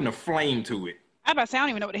 basically putting a flame to it. I don't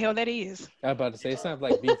even know what the hell that is. I was about to say, it sounds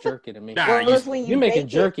like beef jerky to me. You're making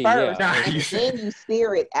jerky, first, and then you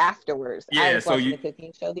sear it afterwards. Yeah, I was watching the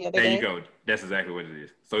cooking show the other day. There you go. That's exactly what it is.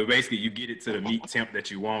 So basically, you get it to the meat temp that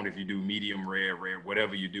you want. If you do medium rare,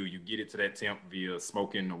 whatever you do, you get it to that temp via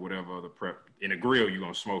smoking or whatever other prep. In a grill, you're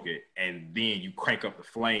going to smoke it, and then you crank up the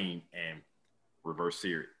flame and reverse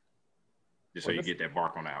sear it, just so you get that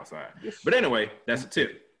bark on the outside. But anyway, that's a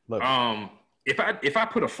tip. If I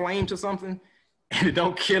put a flame to something, and it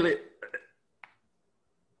don't kill it,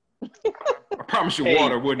 I promise you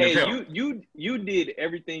water wouldn't have helped. You did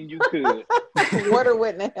everything you could. Water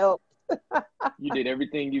wouldn't have helped. You did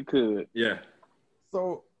everything you could. Yeah.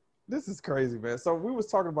 So this is crazy, man. So we was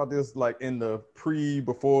talking about this like in the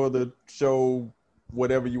before the show,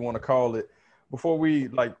 whatever you want to call it, before we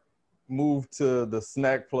like moved to the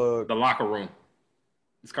snack plug. The locker room.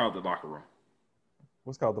 It's called the locker room.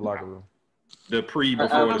 What's called the locker room? The before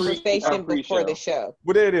conversation before the show.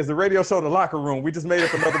 Well, there it is. The radio show, The Locker Room. We just made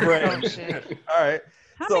up another brand. All right.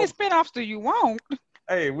 How many spinoffs do you want?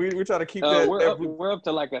 Hey, we try to keep that. We're up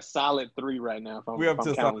to like a solid 3 right now. We're up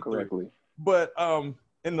to solid correctly. 3. But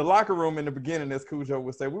in the locker room in the beginning, as Cujo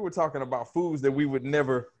would say, we were talking about foods that we would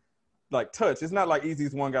never like touch. It's not like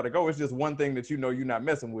Easy's one got to go. It's just one thing that you're not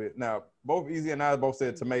messing with. Now, both Easy and I both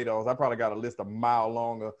said tomatoes. I probably got a list a mile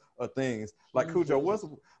long of things. Like Cujo,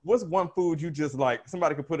 what's one food you just like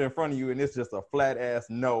somebody could put in front of you and it's just a flat ass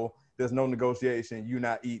no. There's no negotiation. You're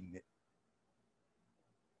not eating it.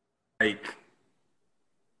 Like,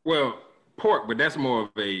 well, pork, but that's more of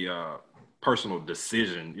a personal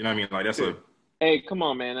decision. You know what I mean? Like that's Hey, come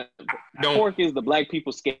on, man. Pork is the black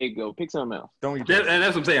people's scapegoat. Pick something else. Don't eat that. And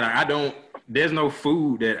that's what I'm saying. Like, there's no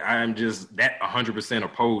food that I'm just that 100%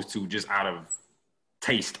 opposed to just out of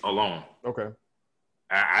taste alone. Okay.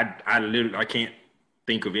 I literally, I can't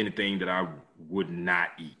think of anything that I would not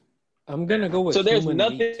eat. I'm going to go with So there's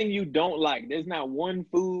nothing you don't like. There's not one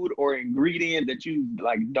food or ingredient that you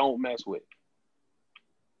like don't mess with.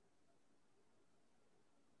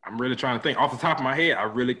 I'm really trying to think. Off the top of my head, I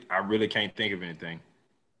really can't think of anything.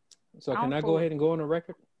 So can I go ahead and go on the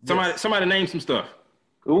record? Somebody name some stuff.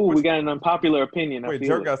 Ooh, we got an unpopular opinion. Wait,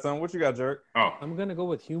 Jerk got something. What you got, Jerk? Oh, I'm gonna go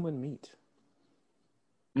with human meat.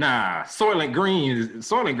 Nah, Soylent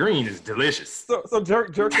Green is delicious. So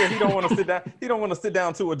Jerk said he don't want to sit down. He don't want to sit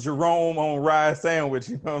down to a Jerome on rye sandwich.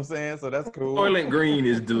 You know what I'm saying? So that's cool. Soylent Green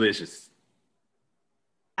is delicious.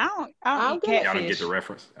 I don't eat catfish. Y'all don't get the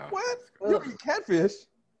reference. What? You don't eat catfish?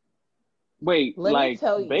 Wait, like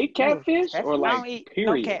baked catfish or like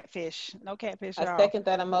period? No catfish at all. I second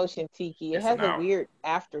that emotion, Tiki. It has a weird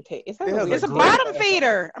aftertaste. It's a bottom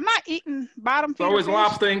feeder. I'm not eating bottom feeder. So is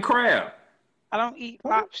lobster and crab. I don't eat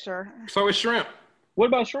lobster. So is shrimp. What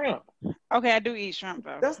about shrimp? Okay, I do eat shrimp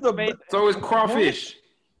though. That's the so is crawfish.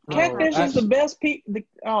 Catfish is the best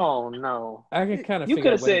oh no! I can kind of. You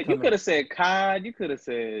could have said cod. You could have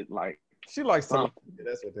said like. She likes tilapia.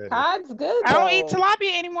 That's what that is. Cod's good. I don't eat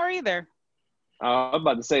tilapia anymore either. I'm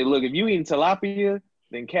about to say, look, if you eating tilapia,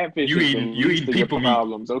 then catfish you eat people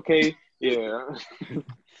problems. Okay, yeah.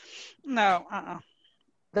 No,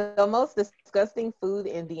 The most disgusting food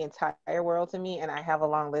in the entire world to me, and I have a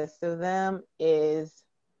long list of them, is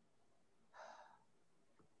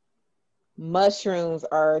mushrooms.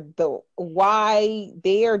 It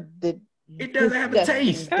doesn't have a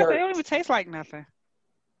taste. They don't even taste like nothing.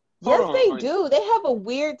 Yes, they do. They have a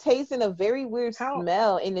weird taste and a very weird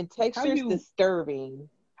smell, and the texture is disturbing.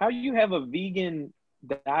 How you have a vegan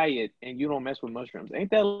diet and you don't mess with mushrooms?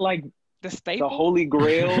 Ain't that like the holy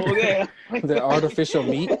grail? Yeah. The artificial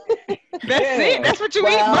meat. That's it. That's what you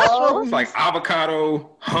eat. Mushrooms. It's like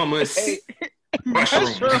avocado, hummus,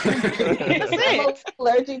 mushrooms. I'm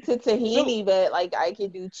allergic to tahini, but like I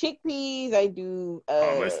can do chickpeas. I do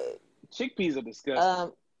chickpeas are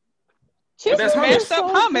disgusting. That's mashed up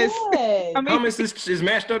hummus. Hummus is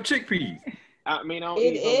mashed up chickpeas. I mean,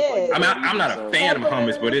 it is. I'm not a fan of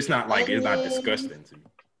hummus, but it's not like it's not disgusting to me.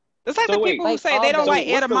 It's like the people who say they don't like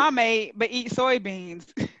edamame but eat soybeans.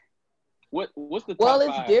 What's the top Well,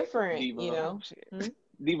 it's five, different, Diva? you know.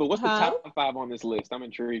 Diva, what's the top 5 on this list? I'm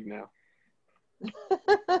intrigued now.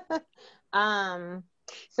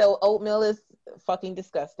 So oatmeal is fucking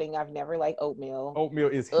disgusting. I've never liked oatmeal. Oatmeal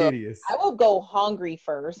is hideous. I will go hungry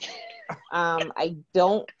first. I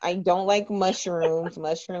don't like mushrooms.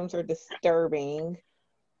 Mushrooms are disturbing.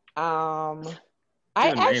 I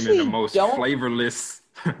actually the most flavorless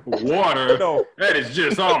water. No, that is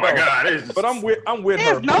just oh my god. Just, but I'm with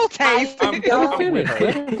her. No taste. I'm with her.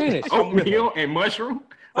 Let her finish. Oatmeal and mushroom.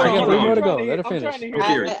 I got 3 more to go. Let her finish.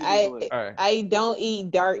 I don't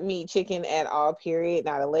eat dark meat chicken at all, period.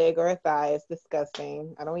 Not a leg or a thigh. It's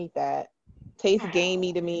disgusting. I don't eat that. Tastes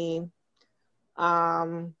gamey to me.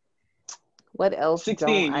 What else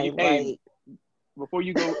 16, don't I like? Before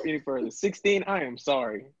you go any further, 16, I am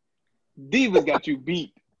sorry. Diva's got you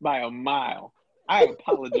beat by a mile. I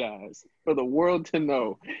apologize for the world to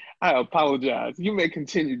know. I apologize. You may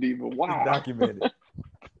continue, Diva. Wow. Documented.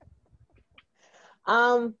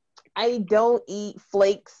 I don't eat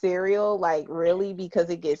flake cereal, like really, because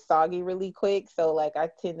it gets soggy really quick. So like I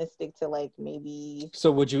tend to stick to like maybe.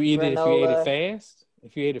 So would you eat it if you ate it fast?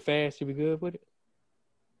 If you ate it fast, you'd be good with it?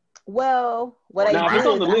 Well, what I do if it's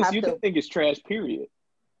on the is list, you can think it's trash, period.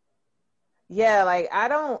 Yeah, like I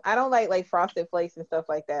don't like Frosted Flakes and stuff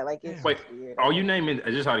like that. Like it's Wait, weird. Are you naming,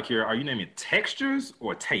 just out of curiosity, are you naming textures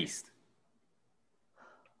or taste?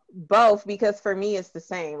 Both, because for me it's the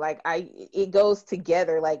same. Like it goes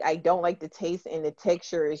together. Like I don't like the taste, and the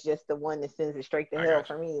texture is just the one that sends it straight to hell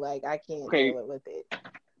for me. Like I can't deal it with it.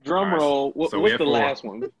 Drum roll. What's the last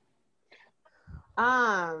one?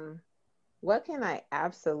 What can I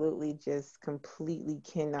absolutely just completely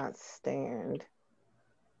cannot stand?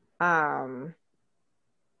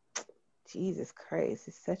 Jesus Christ,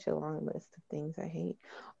 it's such a long list of things I hate.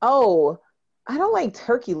 Oh, I don't like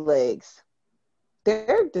turkey legs.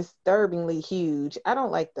 They're disturbingly huge. I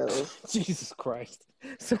don't like those. Jesus Christ.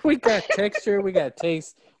 So we got texture, we got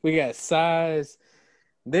taste, we got size.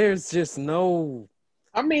 There's just no.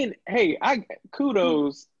 I mean, hey,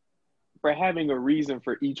 kudos for having a reason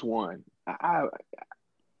for each one.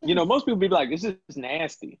 Most people be like, this is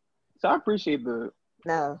nasty. So I appreciate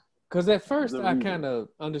No. Because at first I kind of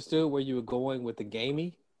understood where you were going with the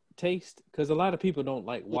gamey taste. Because a lot of people don't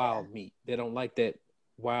like wild meat. They don't like that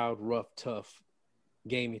wild, rough, tough,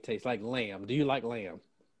 gamey taste. Like lamb. Do you like lamb?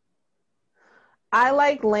 I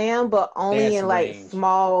like lamb, but only in like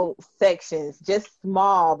small sections. Just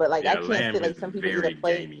small, but like I can't sit like some people eat a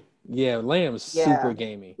plate. Gamey. Yeah, lamb's super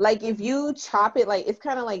gamey. Like if you chop it, like it's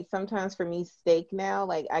kind of like sometimes for me steak now.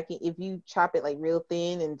 Like if you chop it like real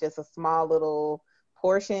thin and just a small little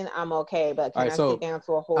portion, I'm okay. But can I sit down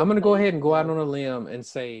to a whole? I'm gonna go ahead and go out on a limb and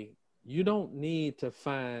say you don't need to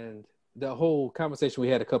find the whole conversation we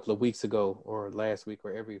had a couple of weeks ago or last week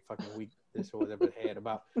or every fucking week this or whatever it had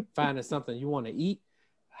about finding something you want to eat.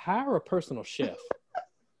 Hire a personal chef.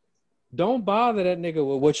 Don't bother that nigga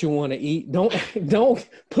with what you want to eat. Don't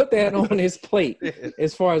put that on his plate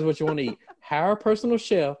as far as what you want to eat. Hire a personal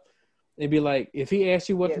chef and be like, if he asks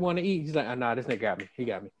you what you want to eat, he's like, oh, nah, this nigga got me. He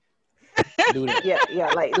got me. Do that.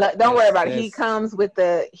 Yeah. Like don't worry about it. He comes with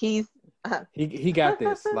he's He got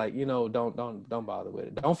this. Like, you know, don't bother with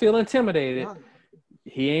it. Don't feel intimidated.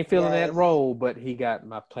 He ain't feeling that role, but he got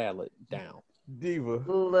my palate down. Diva.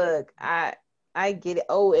 Look, I get it.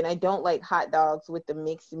 Oh, and I don't like hot dogs with the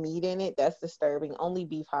mixed meat in it. That's disturbing. Only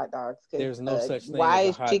beef hot dogs. There's no such thing why as a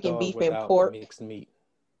is hot chicken, dog beef, without and pork mixed meat.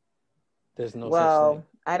 There's no well, such thing.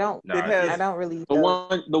 I don't. Nah, I don't really. The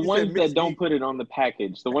ones that don't meat. put it on the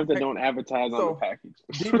package, the ones that don't advertise on the package.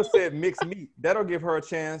 Diva said mixed meat. That'll give her a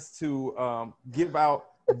chance to give out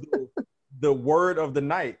the word of the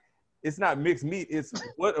night. It's not mixed meat. It's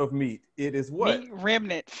what of meat? It is what? Meat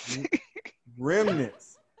remnants.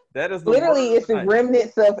 Remnants. That is Literally, it's the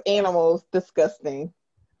remnants of animals. Disgusting.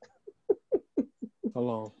 Hold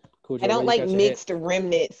on. Cool, I don't like mixed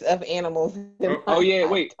remnants of animals. Oh yeah,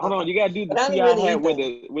 wait, hold on. You gotta do the T.I. hat where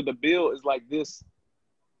the bill is like this.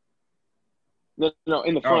 No,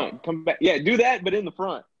 in the front. Come back. Yeah, do that, but in the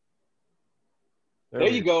front. There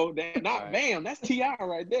you go. Bam, that's T.I.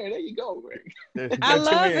 right there. There you go. I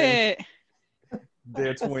love it.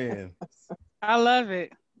 They're twins. I love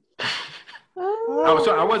it.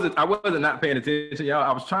 I wasn't not paying attention, y'all.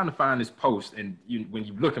 I was trying to find this post, and when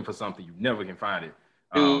you're looking for something, you never can find it.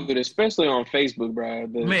 Dude, especially on Facebook, bro.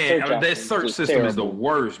 That search system is the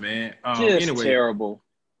worst, man. Anyway, terrible.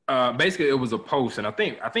 Basically, it was a post, and I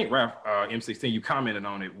think Ralph M16, you commented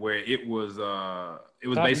on it, where it was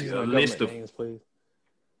basically a list of names, please.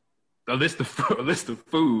 A list of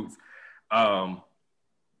foods, and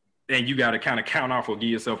you got to kind of count off or give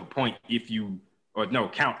yourself a point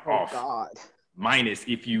count off. God. Minus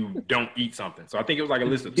if you don't eat something. So I think it was like a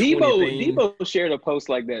list of 20 things. Debo shared a post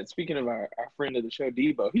like that. Speaking of our friend of the show,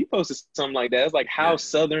 Debo, he posted something like that. It's like, how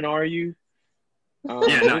Southern are you?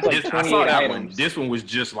 I saw that one. This one was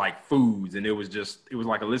just like foods, and it was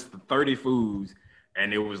like a list of 30 foods,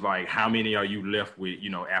 and it was like, how many are you left with,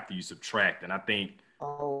 after you subtract? And I think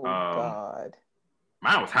God.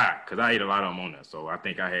 Mine was high because I ate a lot of them on there. So I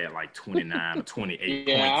think I had like 29 or 28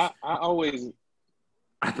 points.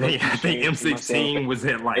 I think M16 was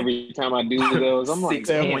at like every time I do those, I'm like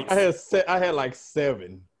 6 points. I had like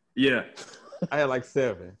 7. Yeah, I had like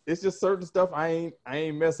 7. It's just certain stuff I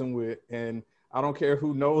ain't messing with, and I don't care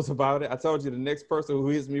who knows about it. I told you the next person who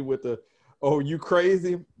hits me with "Oh, you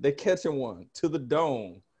crazy?" They catching one to the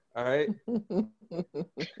dome. All right,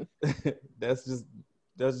 that's just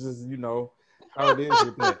how it is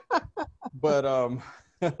with that. But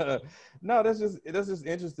no, that's just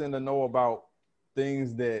interesting to know about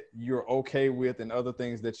things that you're okay with and other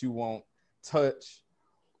things that you won't touch.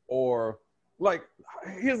 Or like,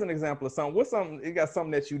 here's an example of something. You got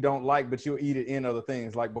something that you don't like, but you'll eat it in other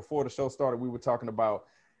things. Like before the show started, we were talking about,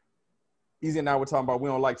 Easy and I were talking about we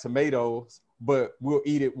don't like tomatoes, but we'll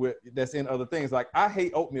eat it that's in other things. Like I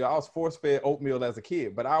hate oatmeal. I was force-fed oatmeal as a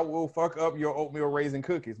kid, but I will fuck up your oatmeal raisin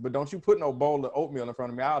cookies. But don't you put no bowl of oatmeal in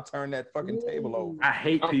front of me. I'll turn that fucking table over. I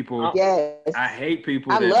hate people. Yes. I hate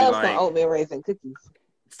people. I love some oatmeal raisin cookies.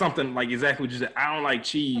 Something like exactly what you said. I don't like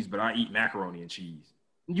cheese, but I eat macaroni and cheese.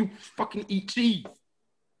 You fucking eat cheese.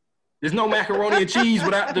 There's no macaroni and cheese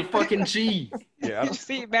without the fucking cheese. Yeah, you just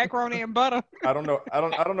eat macaroni and butter. I don't know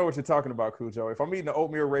what you're talking about, Cujo. If I'm eating an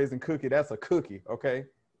oatmeal raisin cookie, that's a cookie, okay?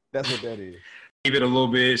 That's what that is. Give it a little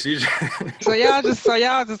bit. So y'all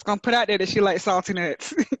just gonna put out there that she likes salty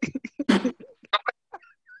nuts.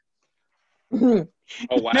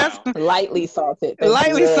 Oh wow! That's lightly salted.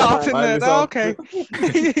 Lightly salted nuts. Oh, okay.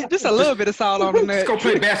 Just a little bit of salt on the nuts. Just go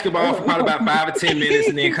play basketball for probably about 5 or 10 minutes,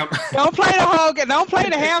 and then come. Don't play the whole game. Don't play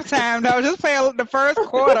the halftime though. Just play the first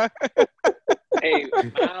quarter. Hey,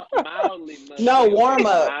 mildly. No, warm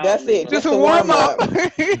up. That's it. Just a warm up.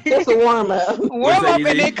 Just a warm up. Warm up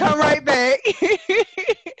and then come right back.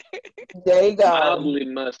 There you go. Mildly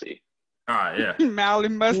musty. All right, yeah. Mildly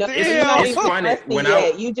musty. No, it's funny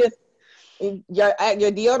when you just your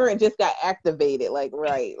deodorant just got activated. Like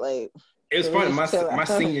it's funny. My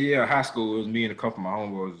senior year of high school, it was me and a couple of my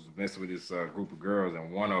homeboys messing with this group of girls,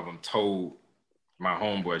 and one of them told my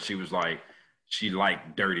homeboy she was like, she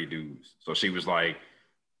liked dirty dudes. So she was like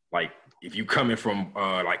if you coming from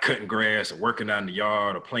like cutting grass or working out in the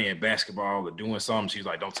yard or playing basketball or doing something, she's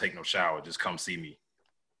like, don't take no shower, just come see me.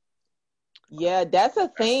 Yeah, that's a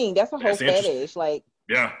thing. That's a whole fetish. Like,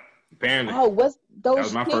 yeah, apparently. Oh, what's those? That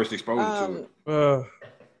was my first exposure to it.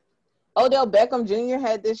 Odell Beckham Jr.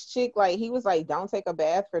 had this chick, like, he was like, don't take a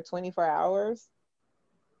bath for 24 hours.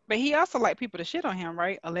 But he also liked people to shit on him,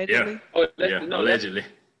 right? Allegedly. Yeah, allegedly.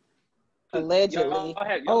 Allegedly.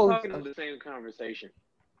 Y'all talking in the same conversation.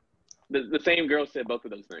 The same girl said both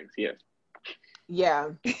of those things, yes. Yeah,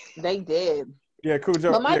 they did. Yeah,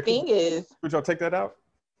 Cujo. But my thing is... Cujo, take that out.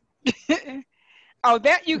 Oh,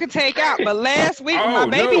 that you can take out. But last week when my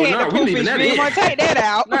baby had the poofish, we didn't want to take that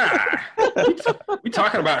out. Nah, we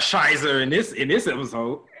talking about Shizer in this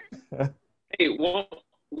episode. Hey,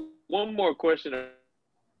 one more question.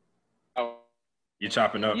 You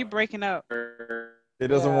chopping up? You breaking up? It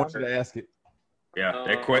doesn't want you to ask it. Yeah,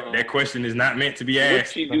 that question is not meant to be asked.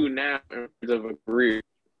 What she do now in terms of a career?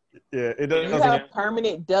 Yeah, it doesn't. You have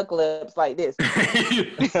permanent duck lips like this.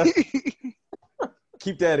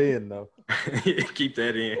 Keep that in, though. Keep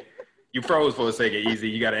that in. You froze for a second, Easy.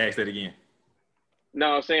 You got to ask that again.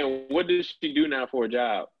 No, I'm saying, what does she do now for a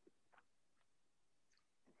job?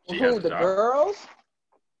 Who, the girls?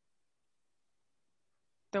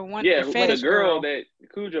 The one, yeah, the the girl that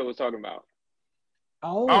Cujo was talking about.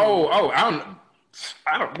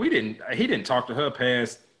 He didn't talk to her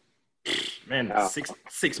past, man,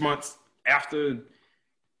 6 months after.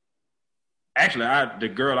 Actually, the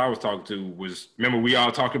girl I was talking to was, remember we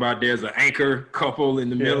all talked about there's an anchor couple in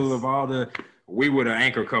the middle of all the, we were the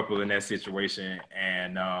anchor couple in that situation.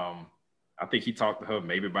 And I think he talked to her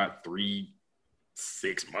maybe about 3-6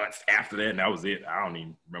 months after that. And that was it. I don't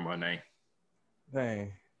even remember her name.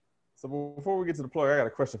 Dang. So before we get to the plug, I got a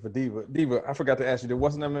question for Diva. Diva, I forgot to ask you, did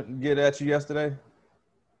what's name get at you yesterday?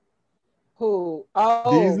 Who?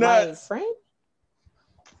 Oh, These nuts. My friend?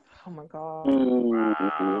 Oh my God.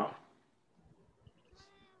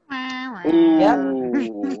 Wow.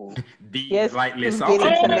 Yep. Yes, lightly salted.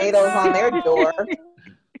 Getting tomatoes on their door.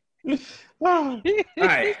 All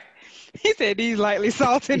right. He said these lightly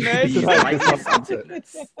salted nuts. These lightly salted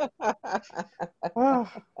nuts.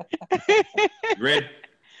 Red.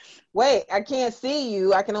 Wait, I can't see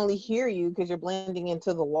you. I can only hear you because you're blending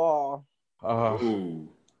into the wall.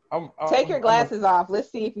 Take your glasses off. Let's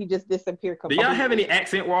see if you just disappear completely. Do y'all have any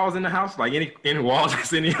accent walls in the house? Like any walls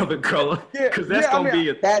that's any other color? Because that's gonna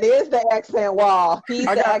be that is the accent wall. He's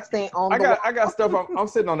the accent on the wall. I got stuff. I'm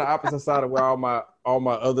sitting on the opposite side of where all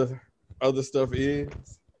my other stuff is.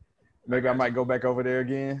 Maybe I might go back over there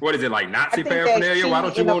again. What is it, like Nazi paraphernalia? Why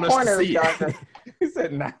don't you want us to see it? He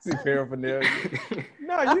said Nazi paraphernalia.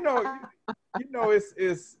 No, you know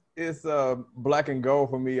it's black and gold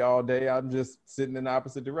for me all day. I'm just sitting in the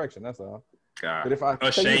opposite direction. That's all. God, but if I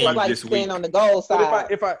this week on the gold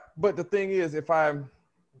side. But the thing is, if I'm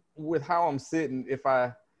with how I'm sitting, if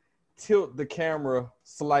I tilt the camera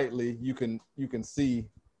slightly, you can see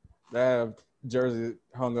that I have jersey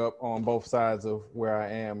hung up on both sides of where I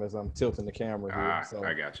am as I'm tilting the camera here. So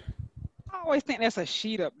I got you. I always think that's a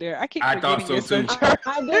sheet up there. I thought so too.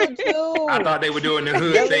 I do too. I thought they were doing the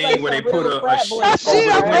hood thing where they put a sheet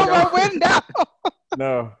up over a window.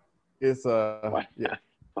 No, it's yeah.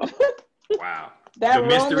 Wow. The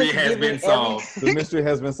mystery has been solved. The mystery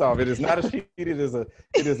has been solved. It is not a sheet. It is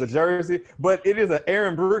a jersey, but it is an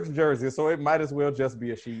Aaron Brooks jersey, so it might as well just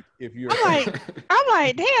be a sheet. If you're, I'm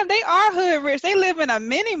like, damn, they are hood rich. They live in a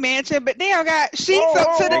mini mansion, but they don't got sheets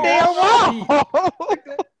up to the damn wall.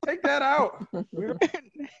 Take that out.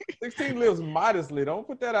 16 lives modestly. Don't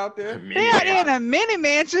put that out there. They are in a mini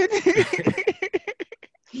mansion.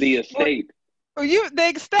 The estate.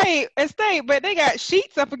 The estate, but they got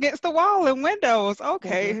sheets up against the wall and windows.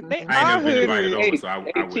 Okay, they are hood rich.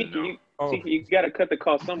 You got to cut the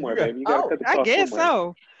cost somewhere, baby. You got to cut the cost I guess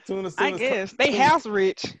somewhere. So. I guess they house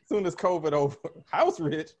rich. Soon as COVID over, house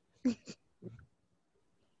rich.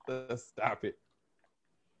 Let's stop it.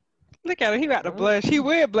 Look at him. He about to blush. He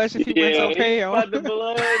would blush if he went so pale. About to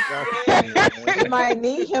blush. We might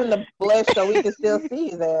need him to blush so we can still see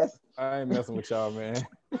his ass. I ain't messing with y'all, man.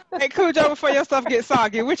 Hey, Cujo, before your stuff gets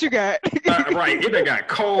soggy, what you got? Right, it done got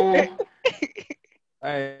cold.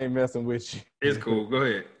 I ain't messing with you. It's cool. Go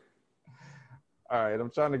ahead. All right, I'm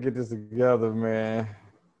trying to get this together, man.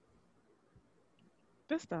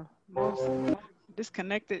 This the most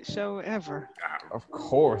disconnected show ever. Of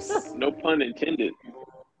course. No pun intended.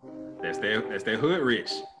 That's their hood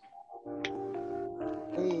rich.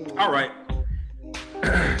 All right.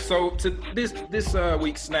 So to this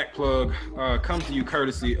week's snack plug comes to you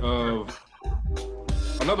courtesy of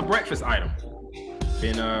another breakfast item.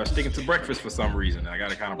 Been sticking to breakfast for some reason. I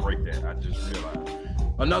gotta kind of break that. I just realized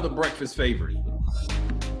another breakfast favorite: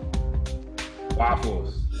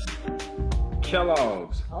 waffles.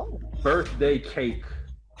 Kellogg's birthday cake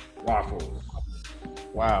waffles.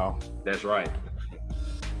 Wow, that's right.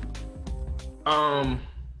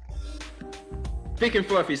 Thick and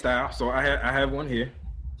fluffy style. So I have one here.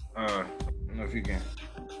 I don't know if you can.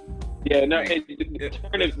 Yeah, no.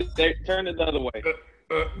 Turn it the other way.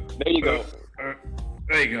 There you go.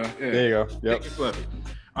 There you go. Yeah. There you go. Yep. Thick and fluffy.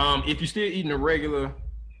 If you're still eating the regular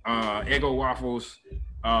Eggo waffles,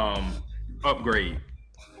 upgrade.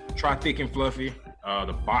 Try thick and fluffy.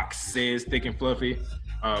 The box says thick and fluffy,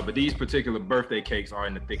 but these particular birthday cakes are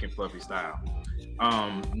in the thick and fluffy style.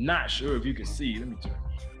 Not sure if you can see. Let me turn.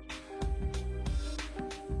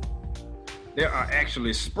 There are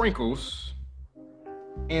actually sprinkles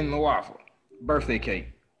in the waffle birthday cake,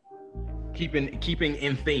 keeping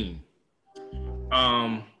in theme.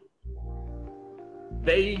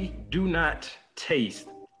 They do not taste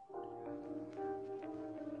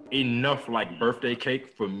enough like birthday cake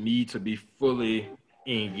for me to be fully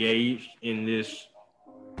engaged in this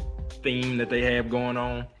theme that they have going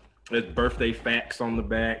on. There's birthday facts on the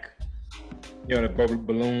back, the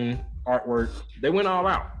balloon artwork. They went all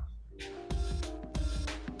out.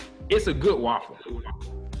 It's a good waffle.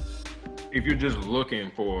 If you're just looking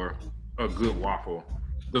for a good waffle,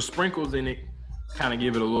 the sprinkles in it kind of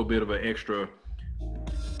give it a little bit of an extra.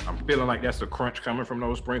 I'm feeling like that's a crunch coming from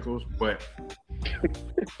those sprinkles, but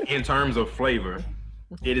in terms of flavor,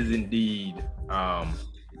 it is indeed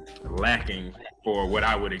lacking for what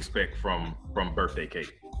I would expect from birthday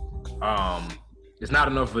cake. It's not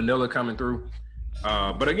enough vanilla coming through,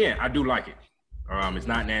 but again, I do like it. It's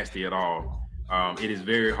not nasty at all. It is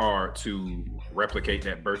very hard to replicate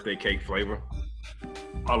that birthday cake flavor.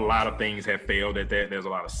 A lot of things have failed at that. There's a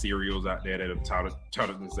lot of cereals out there that have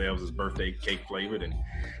touted themselves as birthday cake flavored, and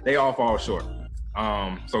they all fall short.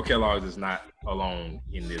 So Kellogg's is not alone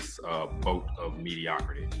in this boat of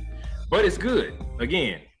mediocrity. But it's good.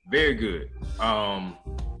 Again, very good.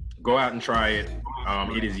 Go out and try it.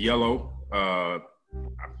 It is yellow. I'm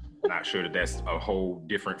not sure that that's a whole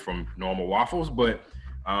different from normal waffles, but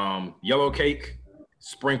yellow cake,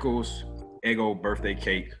 sprinkles, Eggo birthday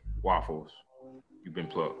cake, waffles. You've been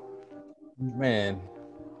plugged. Man,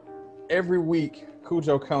 every week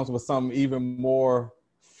Cujo comes with something even more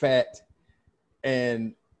fat,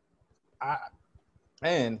 and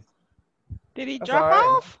did he drop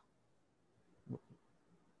off?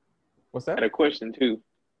 What's that? I had a question too.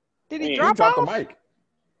 Did he drop off? The mic.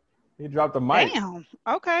 He dropped the mic. Damn.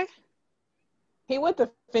 Okay. He went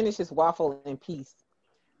to finish his waffle in peace.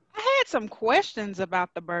 I had some questions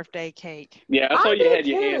about the birthday cake. Yeah, I saw you had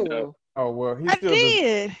your hand up. Oh well,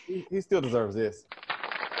 he still deserves this.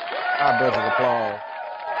 Our budget applause.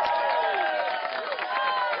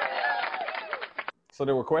 So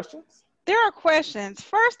there were questions? There are questions.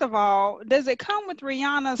 First of all, does it come with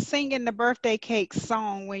Rihanna singing the birthday cake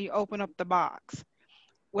song when you open up the box?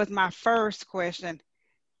 Was my first question.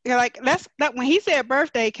 Like that when he said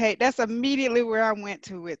birthday cake, that's immediately where I went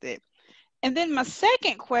to with it. And then my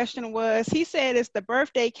second question was, he said it's the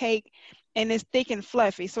birthday cake and it's thick and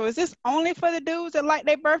fluffy. So is this only for the dudes that like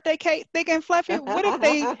their birthday cake thick and fluffy? What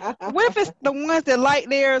if it's the ones that like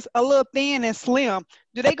theirs a little thin and slim?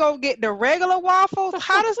 Do they go get the regular waffles?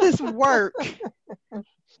 How does this work? I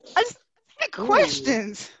just had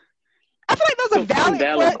questions. I feel like those are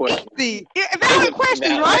valid questions. Valid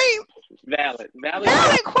questions, right?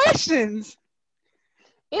 Valid questions.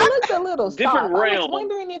 It looks a little different realm. I was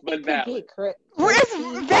wondering if it could get correct. Well, it's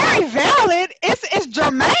very valid. It's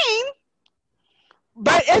germane,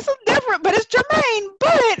 but it's different. But it's germane.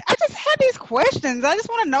 But I just had these questions. I just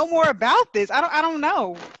want to know more about this. I don't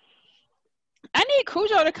know. I need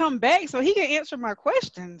Cujo to come back so he can answer my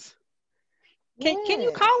questions. Can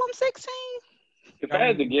you call him 16? If I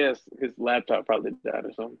had to guess, his laptop probably died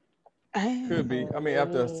or something. Could be. I mean,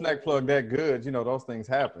 after a snack plug that good, those things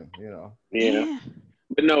happen. Yeah.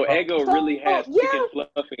 But no, Eggo really has thick and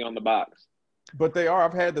fluffy on the box. But they are.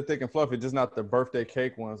 I've had the thick and fluffy, just not the birthday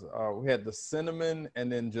cake ones. We had the cinnamon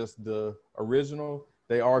and then just the original.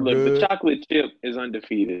 They are good. The chocolate chip is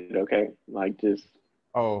undefeated, okay? Like just,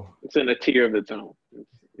 it's in a tier of its own.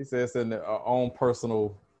 He says it's in their own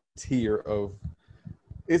personal tier of,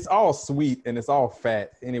 it's all sweet and it's all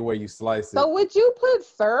fat any way you slice it. So would you put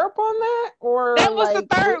syrup on that? Or that was the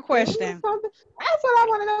third question. That's what I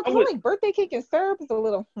want to know. Because like birthday cake and syrup is a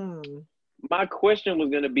little My question was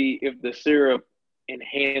going to be if the syrup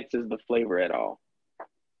enhances the flavor at all.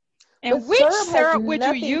 And which syrup would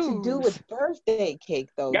you use? To do with birthday cake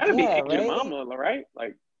though. Gotta be your mama, right?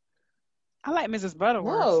 Like, I like Mrs.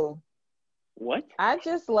 Butterworth. No. What? I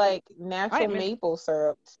just like natural maple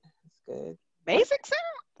syrup. It's good. Basic syrup?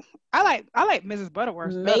 I like Mrs.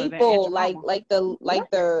 Butterworth. Maple, like the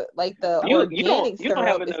organic syrup. You don't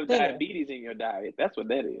have enough diabetes in your diet. That's what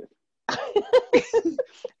that is.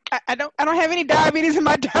 I don't have any diabetes in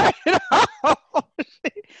my diet at all.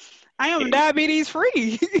 I am diabetes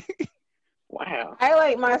free. Wow. I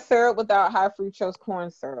like my syrup without high fructose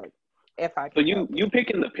corn syrup. If I can. So you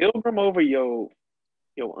picking the Pilgrim over your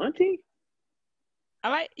auntie?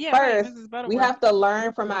 First, we have to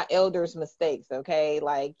learn from our elders' mistakes, okay?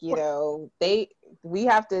 Like, you know, we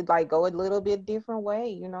have to like go a little bit different way.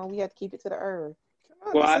 You know, we have to keep it to the earth.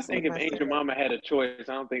 Well, I think if Angel Mama had a choice,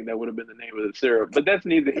 I don't think that would have been the name of the syrup. But that's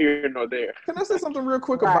neither here nor there. Can I say something real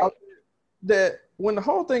quick about that? When the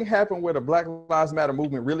whole thing happened where the Black Lives Matter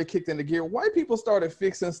movement really kicked into gear, white people started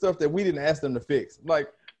fixing stuff that we didn't ask them to fix. Like,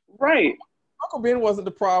 right. Uncle Ben wasn't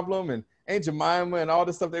the problem, and Aunt Jemima and all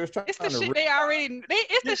this stuff they was trying to. It's the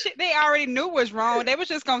shit they already knew was wrong. They was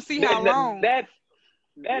just gonna see how wrong. That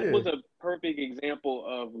was a perfect example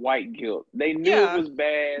of white guilt. They knew it was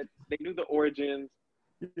bad. They knew the origins.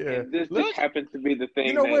 Yeah, and this just happens to be the thing.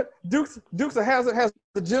 You know what? Dukes of Hazzard has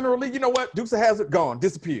the generally. You know what? Dukes of Hazzard gone,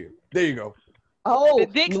 disappeared. There you go. Oh, the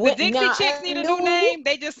Dixie chicks need a new name.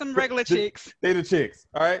 They just some regular chicks. They the chicks.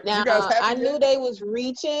 All right. Now, I knew they was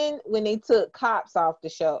reaching when they took Cops off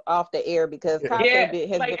the air because Cops has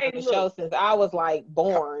been on the show since I was like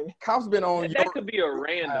born. Cops been on. That could be a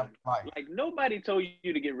random. Like nobody told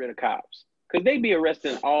you to get rid of Cops. Because they be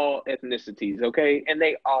arresting all ethnicities, okay? And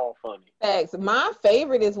they all funny. Facts. My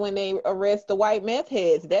favorite is when they arrest the white meth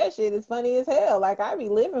heads. That shit is funny as hell. Like, I be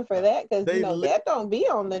living for that because, that don't be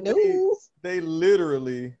on the news. They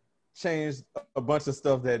literally changed a bunch of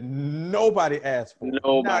stuff that nobody asked for.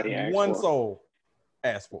 Nobody asked for. One soul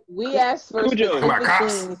asked for. We asked for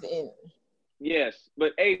things in. Yes.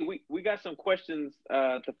 But, hey, we got some questions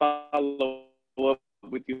to follow up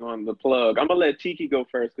with you on the plug. I'm gonna let Tiki go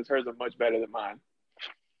first because hers are much better than mine.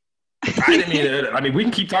 I mean, we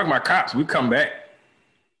can keep talking about Cops. We come back.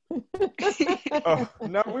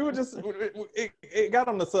 No, we were just it got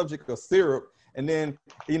on the subject of syrup, and then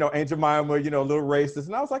Aunt Jemima, a little racist,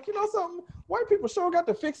 and I was like, something, white people sure got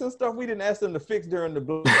to fixing stuff we didn't ask them to fix during the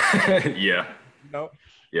blue. Yeah.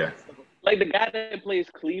 Yeah. Like the guy that plays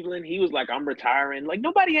Cleveland, he was like, "I'm retiring." Like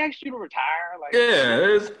nobody asked you to retire. Like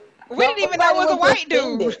we didn't even know it was a white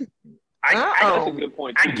dude. That's a good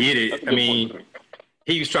point. I get it. I mean,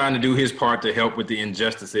 he was trying to do his part to help with the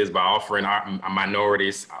injustices by offering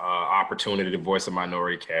minorities opportunity to voice a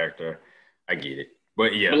minority character. I get it.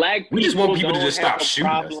 But yeah, we just want people to just stop shooting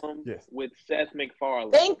us. With Seth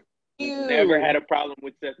MacFarlane. Thank you. Never had a problem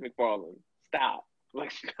with Seth MacFarlane. Stop.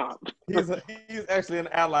 Stop. He's actually an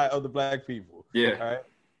ally of the black people. Yeah. All right.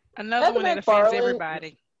 Another one that offends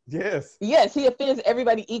everybody. Yes, he offends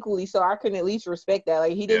everybody equally, so I can at least respect that.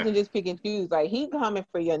 Like, he doesn't just pick and choose. Like, he coming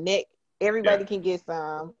for your neck. Everybody can get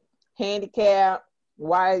some. Handicap,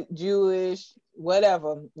 white, Jewish,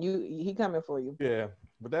 whatever. He coming for you. Yeah,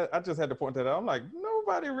 but I just had to point that out. I'm like,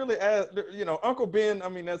 nobody really asked. Uncle Ben. I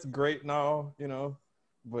mean, that's great and all.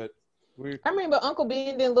 But but Uncle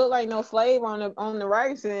Ben didn't look like no slave on the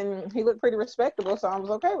rice, and he looked pretty respectable, so I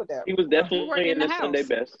was okay with that. He was definitely in the Sunday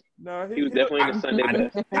best. No, he was definitely in the Sunday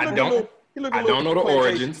best. I don't know the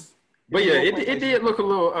origins, but yeah, it did look a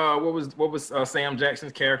little. What was Sam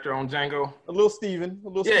Jackson's character on Django? A little Steven.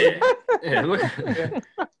 Look.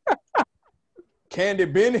 Candy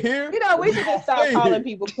Ben here? We should just stop calling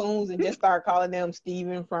people coons and just start calling them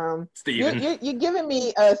Steven from. Steven. You're giving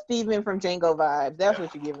me Steven from Django vibes. That's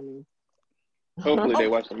what you're giving me. Hopefully they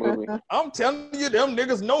watch the movie. I'm telling you, them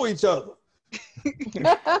niggas know each other.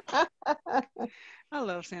 I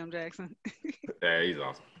love Sam Jackson. Yeah, he's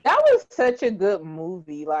awesome. That was such a good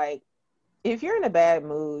movie. Like, if you're in a bad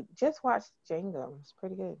mood, just watch Django. It's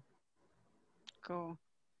pretty good. Cool.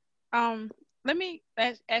 Let me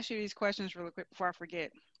ask you these questions really quick before I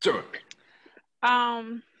forget. Sure.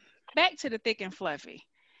 Back to the thick and fluffy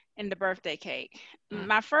and the birthday cake.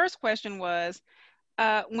 My first question was,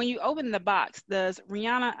 when you open the box, does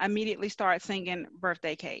Rihanna immediately start singing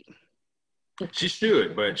Birthday Cake? She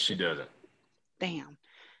should, but she doesn't. Damn.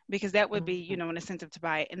 Because that would be, an incentive to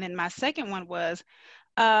buy it. And then my second one was,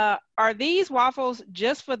 are these waffles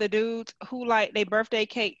just for the dudes who like their birthday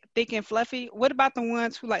cake thick and fluffy? What about the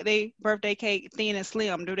ones who like their birthday cake thin and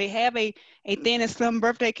slim? Do they have a thin and slim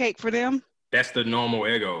birthday cake for them? That's the normal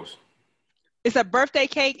Eggos. It's a birthday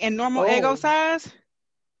cake in normal Eggo size?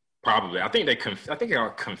 Probably. I think they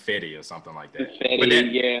are confetti or something like that.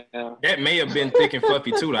 Confetti, that may have been thick and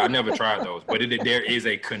fluffy too. I never tried those, but there is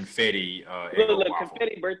a confetti. Look,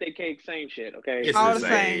 confetti birthday cake, same shit. Okay, it's all the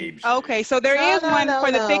same. Okay, so there is one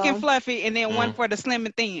for the thick and fluffy, and then one for the slim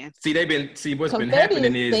and thin. What's been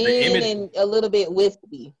happening is the image and a little bit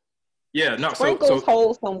wispy. Yeah, no. Sprinkles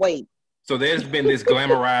hold some weight. So there's been this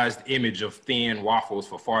glamorized image of thin waffles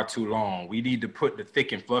for far too long. We need to put the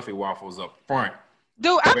thick and fluffy waffles up front.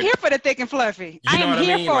 Dude, I'm here for the thick and fluffy. I am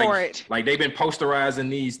here for it. Like they've been posterizing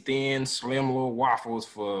these thin, slim little waffles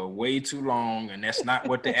for way too long, and that's not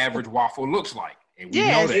what the average waffle looks like. And we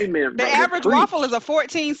know that. The average waffle is a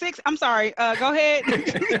 14.6. I'm sorry. Go ahead.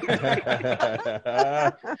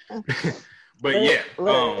 But yeah,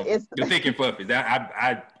 the thick and fluffy.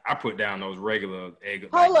 That I put down those regular egg.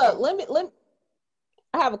 Hold up, let me.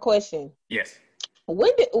 I have a question. Yes.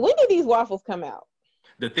 When did these waffles come out?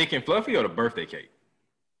 The thick and fluffy or the birthday cake?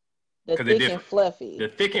 The thick and fluffy. The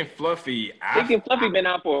thick and fluffy. Thick and fluffy been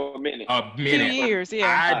out for a minute. 2 years,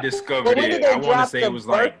 yeah. I discovered it. I want to say it was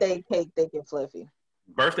like birthday cake, thick and fluffy.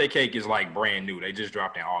 Birthday cake is like brand new. They just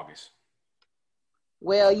dropped in August.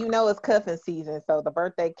 Well, you know it's cuffing season, so the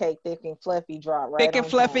birthday cake, thick and fluffy, drop right. Thick and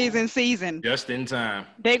fluffies in season. Just in time.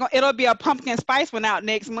 It'll be a pumpkin spice one out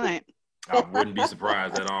next month. I wouldn't be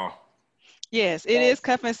surprised at all. Yes, it is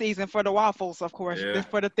cuffing season for the waffles, of course. Yeah.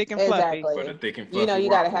 For the thick and fluffy. Exactly. For the thick and fluffy. You know, you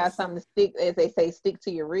got to have something to stick, as they say, stick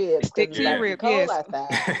to your ribs. Stick to your ribs, yes.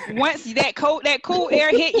 Outside. Once that cool air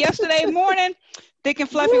hit yesterday morning, thick and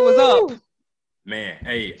fluffy was up. Man,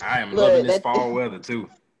 hey, I am loving this fall weather too.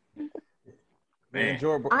 Man,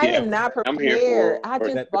 I am not prepared. I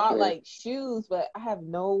just bought like shoes, but I have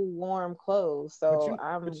no warm clothes, so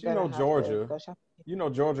Georgia. You know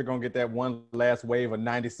Georgia gonna get that one last wave of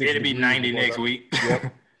 96. It'll be 90 next week.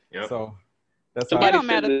 Yep. Yep. So that's somebody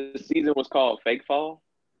said the season was called fake fall.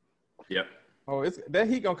 Yep. Oh, it's that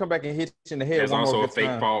heat gonna come back and hit you in the head. There's also a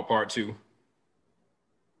fake fall part 2.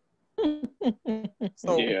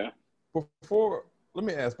 So yeah. Let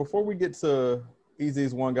me ask, before we get to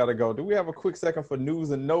Easy's One Gotta Go, do we have a quick second for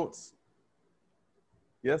news and notes?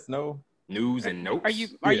 Yes, no? News and notes?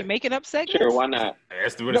 Are you making up segments? Sure, why not?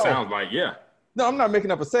 That's what it sounds like, yeah. No, I'm not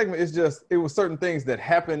making up a segment. It's just, it was certain things that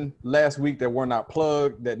happened last week that were not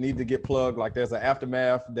plugged, that need to get plugged. Like there's an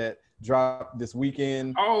Aftermath that dropped this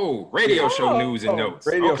weekend. Oh, radio show news and notes.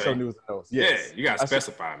 Radio show news and notes, yes. Yeah, you got to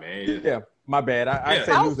specify, man. Yeah, my bad. I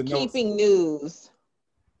say news and notes. Housekeeping news.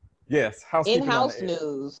 Yes, housekeeping. In-house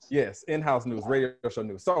news. Yes, in-house news, radio show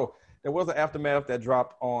news. So there was an Aftermath that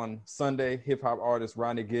dropped on Sunday. Hip-hop artist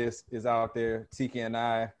Ronnie Giss is out there. Tiki and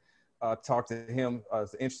I talked to him.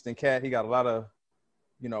 It's an interesting cat. He got a lot of,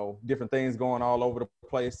 different things going all over the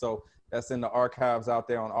place. So that's in the archives out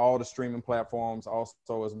there on all the streaming platforms,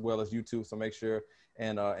 also as well as YouTube. So make sure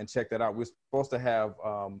and check that out. We're supposed to have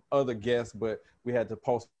other guests, but we had to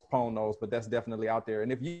postpone those. But that's definitely out there.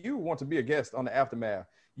 And if you want to be a guest on the Aftermath,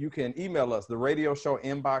 you can email us, the radio show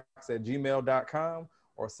inbox at gmail.com,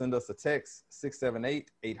 or send us a text,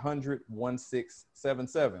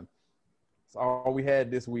 678-800-1677. That's all we had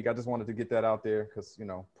this week. I just wanted to get that out there because,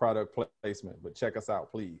 product placement. But check us out,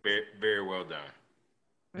 please. Very, very well done.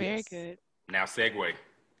 Very good. Now, segue.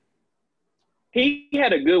 He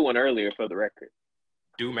had a good one earlier for the record.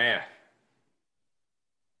 Do math.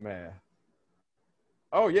 Man.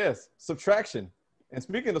 Oh, yes. Subtraction. And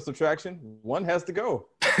speaking of subtraction, one has to go.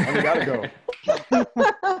 One got to go.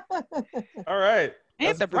 All right.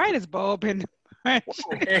 It's the brightest bulb in the bunch.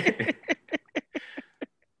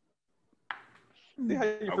 See how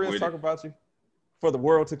your friends talk about you? For the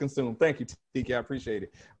world to consume. Thank you, Tiki. I appreciate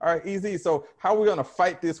it. All right, Easy. So how are we going to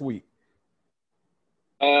fight this week?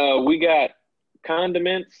 We got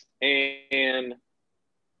condiments and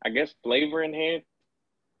I guess flavor enhancers,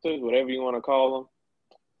 whatever you want to call them.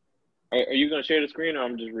 Are you gonna share the screen, or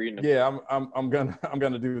I'm just reading it? Yeah, I'm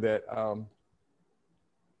gonna do that.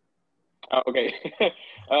 Okay.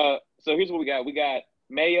 So here's what we got. We got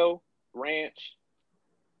mayo, ranch,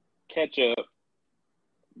 ketchup,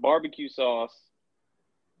 barbecue sauce,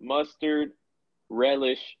 mustard,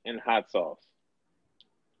 relish, and hot sauce.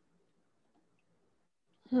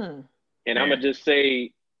 And I'm gonna just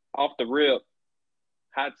say off the rip,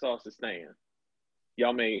 hot sauce is staying.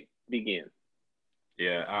 Y'all may begin.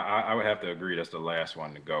 Yeah, I would have to agree. That's the last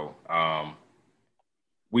one to go.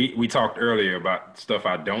 We talked earlier about stuff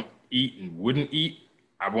I don't eat and wouldn't eat.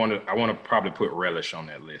 I want to probably put relish on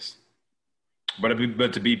that list. But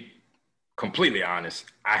to be completely honest,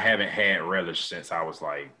 I haven't had relish since I was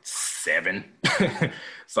like 7.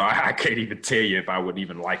 So I can't even tell you if I would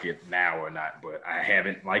even like it now or not. But I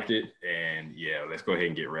haven't liked it, and yeah, let's go ahead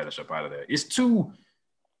and get relish up out of there. It's too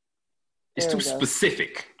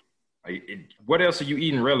specific. What else are you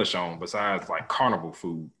eating relish on besides like carnival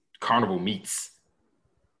food, carnival meats?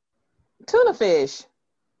 Tuna fish.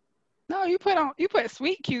 No, you put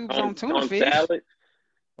sweet cubes on tuna fish. Salad.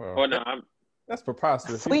 Well, that's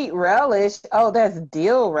preposterous. Sweet relish. Oh, that's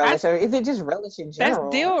dill relish. Or is it just relish in general?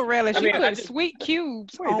 That's dill relish. You put sweet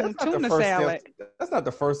cubes on tuna salad. That's not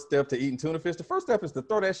the first step to eating tuna fish. The first step is to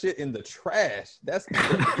throw that shit in the trash. That's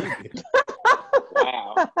easy.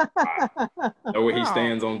 Wow. Know where he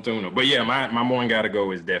stands on tuna. But yeah, my one gotta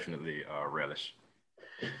go is definitely relish.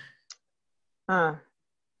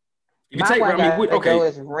 My take. I mean, okay. Go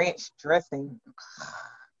is ranch dressing.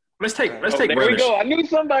 Let's take there relish. We go. I knew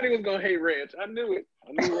somebody was gonna hate ranch. I knew it.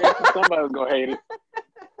 I knew ranch. Somebody was gonna hate it.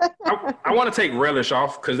 I want to take relish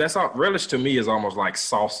off because that's all. Relish to me is almost like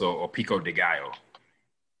salsa or pico de gallo.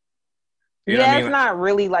 You know what I mean? It's not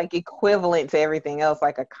really like equivalent to everything else,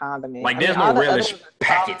 like a condiment. Like there's no relish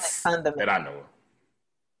packets that I know of.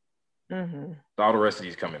 Mm-hmm. All the rest of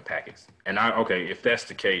these come in packets. And if that's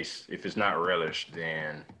the case, if it's not relish,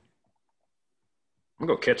 then I'm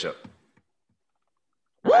gonna go ketchup.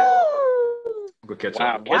 Go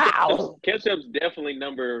ketchup. Wow. Ketchup's definitely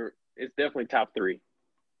it's definitely top 3.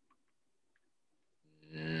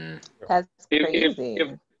 That's crazy.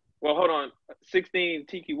 Well, hold on. 16,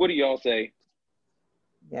 Tiki, what do y'all say?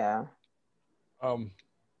 Yeah. For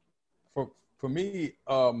me,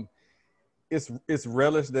 it's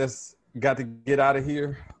relish that's got to get out of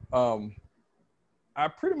here. I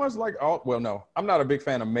pretty much like I'm not a big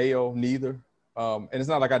fan of mayo neither. And it's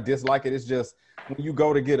not like I dislike it. It's just when you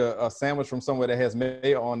go to get a sandwich from somewhere that has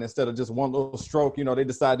mayo on, instead of just one little stroke, they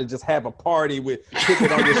decide to just have a party with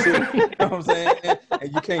chicken on your shit. You know what I'm saying?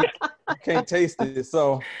 And you can't taste it.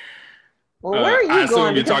 So. Well, where are you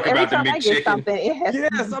going? You're talking about the McChicken.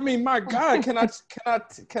 Yes, I mean, my God, can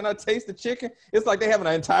I taste the chicken? It's like they having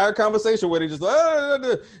an entire conversation where they just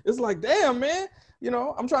it's like, damn, man.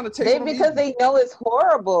 I'm trying to taste because they know it's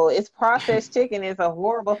horrible. It's processed chicken. It's a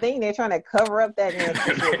horrible thing. They're trying to cover up that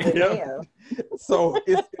with mayo. So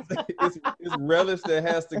it's relish that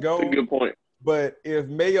has to go. That's a good point. But if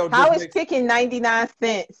mayo, how is chicken 99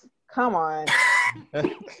 cents? Come on.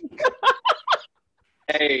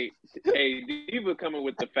 Hey, Diva coming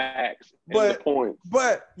with the facts and the points.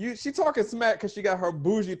 But she talking smack because she got her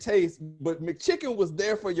bougie taste. But McChicken was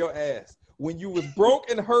there for your ass when you was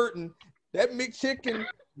broke and hurting. That McChicken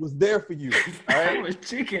was there for you. All right, was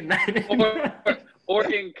chicken. or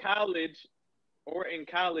in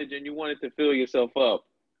college, and you wanted to fill yourself up.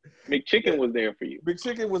 McChicken was there for you.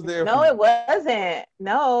 McChicken was there. No, it wasn't.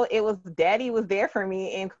 No, it was Daddy was there for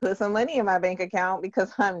me and put some money in my bank account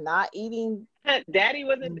because I'm not eating. Daddy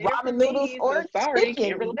wasn't there ramen noodles or sorry, chicken.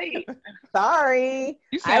 Can't relate. Sorry,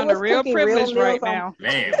 you sound a real privileged right now.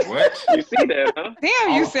 Man, what? You see that, huh?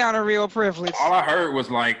 Damn, you sound a real privileged. All I heard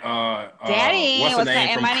was like, Daddy, what's the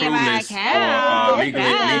name from Clueless? Legally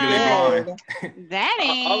Blonde.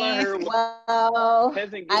 Daddy. All I heard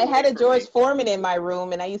was, I had a George Foreman in my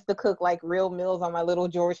room, and I used to cook like real meals on my little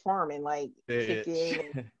George Foreman, like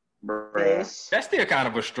chicken. Fish. That's still kind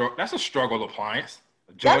of a struggle. That's a struggle appliance.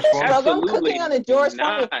 That's a struggle. I'm cooking on a George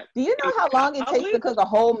Foreman. Do you know how long it takes to cook a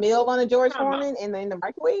whole meal on a George Foreman in the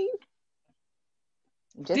microwave?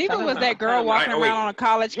 Diva was that girl walking around on a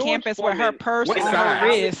college campus with her purse on her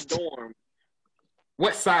wrist.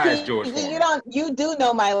 What size George Foreman? You do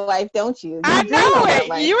know my life, don't you? I know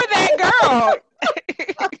it. You were that girl.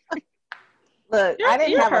 Look, I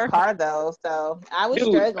didn't have a car though, so I was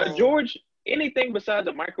struggling. George, anything besides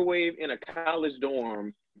a microwave in a college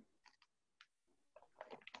dorm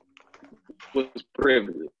was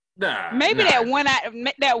privilege. Maybe that one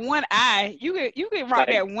eye. You can rock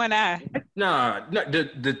that one eye. Nah,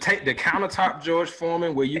 the countertop George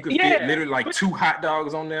Foreman where you could fit literally like 2 hot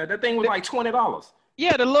dogs on there. That thing was like $20.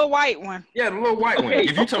 Yeah, the little white one. Yeah, the little white one.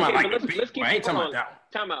 If you talking about like the big one, I ain't talking about that one.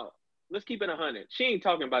 Time out. Let's keep it 100. She ain't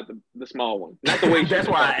talking about the small one. Not the way. That's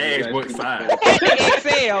why I asked what size.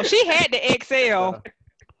 She had the XL.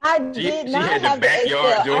 I did not had have the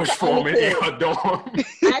backyard the George Foreman in her dorm.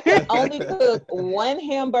 I could only cook 1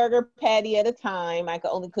 hamburger patty at a time. I could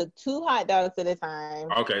only cook 2 hot dogs at a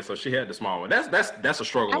time. Okay, so she had the small one. That's a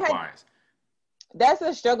struggle appliance. That's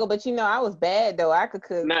a struggle, but I was bad though. I could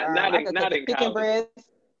cook chicken breast,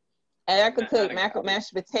 and I could cook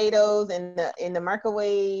mashed potatoes in the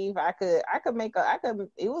microwave. I could make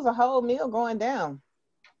it was a whole meal going down.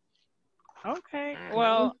 Okay,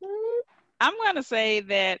 well. I'm going to say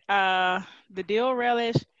that the dill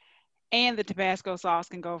relish and the Tabasco sauce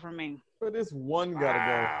can go for me. But this one got to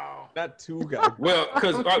go, not 2 got to go. Well,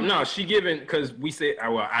 because, no, because we said,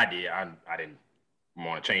 I did. I didn't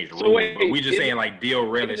want to change the rule, but we just saying like dill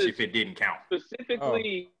relish if it didn't count.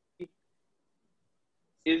 Specifically,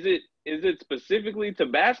 is it specifically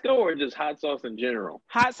Tabasco or just hot sauce in general?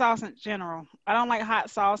 Hot sauce in general. I don't like hot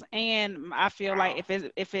sauce, and I feel like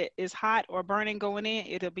if it is hot or burning going in,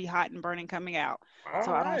 it'll be hot and burning coming out.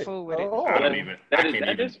 So I don't fool with it. I can't even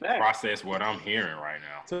process what I'm hearing right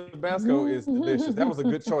now. Tabasco is delicious. That was a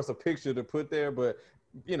good choice of picture to put there, but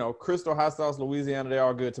Crystal hot sauce, Louisiana, they're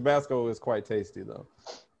all good. Tabasco is quite tasty though.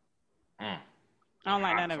 I don't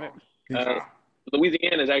like none of it.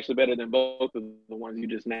 Louisiana is actually better than both of the ones you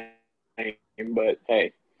just named, but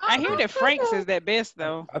hey. I hear that Frank's is that best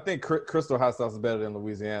though. I think Crystal hot sauce is better than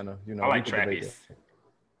Louisiana. You know, I like Trappy's.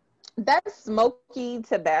 That smoky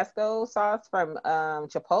Tabasco sauce from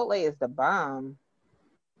Chipotle is the bomb.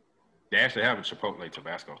 They actually have a Chipotle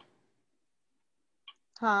Tabasco.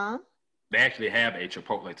 Huh? They actually have a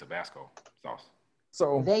Chipotle Tabasco sauce.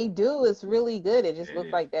 So they do. It's really good. It just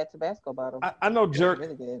looks like that Tabasco bottle. I know Jerk.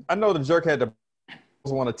 Really good. I know the Jerk had to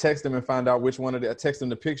want to text him and find out which one of the text him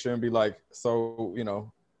the picture and be like, so you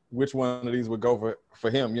know, which one of these would go for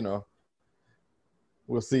him. You know,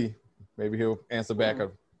 we'll see. Maybe he'll answer back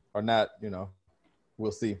or not. You know,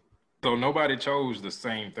 we'll see. So nobody chose the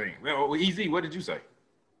same thing. Well, Easy, what did you say?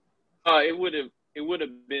 It would have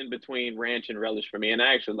been between ranch and relish for me, and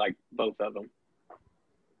I actually like both of them.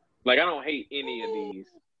 Like, I don't hate any of these.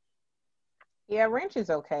 Yeah, ranch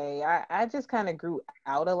is okay. I just kind of grew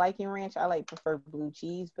out of liking ranch. I prefer blue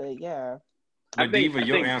cheese, but yeah. Diva,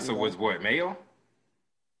 your answer was what, mayo?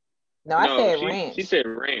 No, I said ranch. She said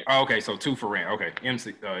ranch. Oh, okay, so 2 for ranch. Okay,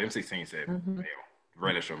 M16 said mayo,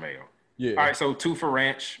 relish or mayo. Yeah. All right, so 2 for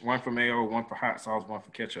ranch, 1 for mayo, 1 for hot sauce, 1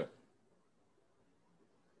 for ketchup.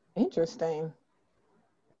 Interesting.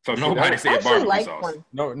 So nobody said barbecue sauce. One.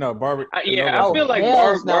 No barbecue. Yeah, I feel like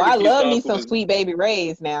I love me some Sweet Baby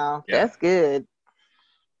Ray's now. Yeah. That's good.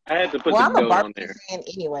 I had to put the goat on there. Fan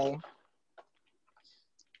anyway.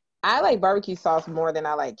 I like barbecue sauce more than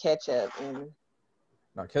I like ketchup. And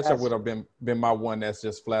ketchup would have been my one that's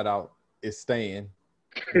just flat out is staying.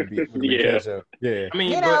 Yeah. Ketchup. Yeah. I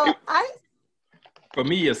mean, for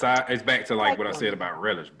me, it's back to like what I said about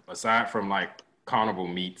relish. Aside from like carnival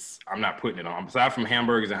meats, I'm not putting it on. Aside from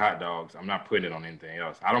hamburgers and hot dogs, I'm not putting it on anything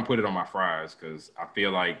else. I don't put it on my fries because I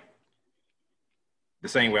feel like the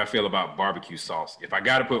same way I feel about barbecue sauce. If I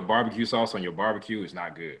got to put barbecue sauce on your barbecue, it's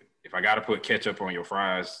not good. If I got to put ketchup on your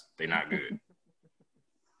fries, they're not good.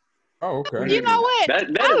 Oh, okay. You know what?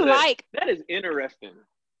 That is interesting.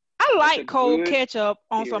 I like cold ketchup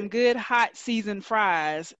on some good hot seasoned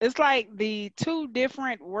fries. It's like the two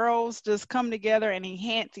different worlds just come together and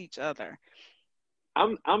enhance each other.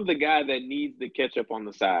 I'm the guy that needs the ketchup on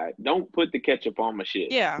the side. Don't put the ketchup on my shit.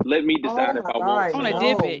 Yeah. Let me decide if I want to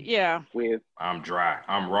dip it. Yeah. I'm dry.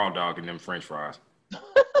 I'm raw dogging them French fries.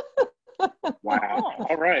 Wow.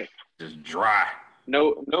 All right. Just dry.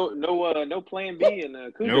 No plan B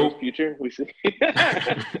in Cujo's future. We see.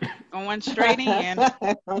 Going straight in.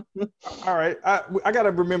 All right. I got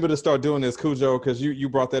to remember to start doing this, Cujo, because you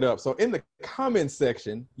brought that up. So in the comments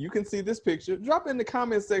section, you can see this picture. Drop in the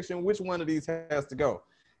comments section which one of these has to go.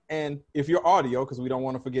 And if you're audio, because we don't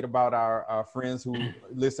want to forget about our friends who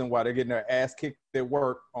listen while they're getting their ass kicked at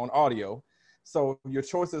work on audio. So your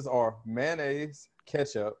choices are mayonnaise,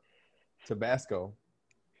 ketchup, Tabasco,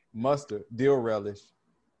 mustard, dill relish,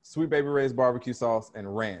 Sweet Baby Ray's barbecue sauce,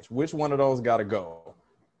 and ranch. Which one of those got to go?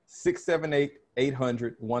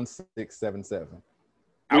 678-800-1677.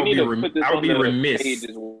 I would be remiss. Page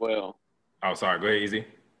as well. Oh, sorry. Go ahead, Easy.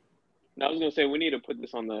 No, I was gonna say we need to put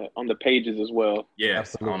this on the pages as well. Yeah,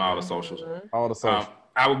 absolutely. On all the socials. All the socials.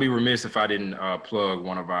 I would be remiss if I didn't plug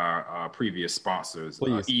one of our previous sponsors,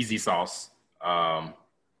 Easy Sauce. I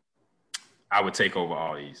would take over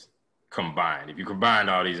all these combined. If you combined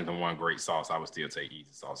all these into one great sauce, I would still take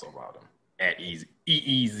Easy Sauce over all them. At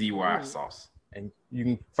EEZY sauce. And you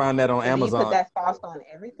can find that on Amazon. You put that sauce on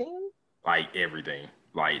everything? Like everything.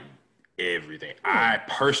 I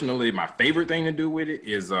personally, my favorite thing to do with it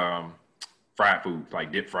is fried food,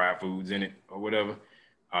 like dip fried foods in it or whatever.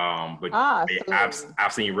 But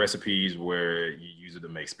I've seen recipes where you use it to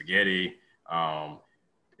make spaghetti.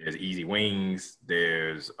 There's easy wings.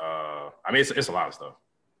 There's it's a lot of stuff.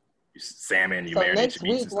 Salmon, you marinate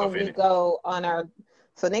your meats and stuff in it.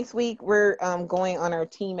 So next week we're going on our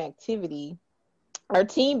team activity. Our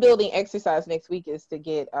team building exercise next week is to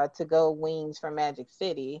get to-go wings from Magic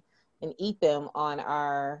City and eat them on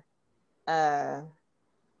our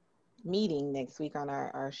meeting next week on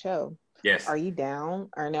our show. Yes. Are you down?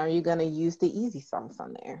 Or are you going to use the Easy Sauce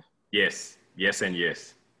on there? Yes. Yes and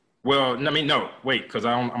yes. Well, I mean, no, wait, because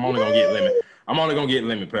I'm only going to get lemon. I'm only going to get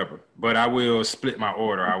lemon pepper, but I will split my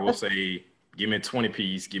order. I will say, give me 20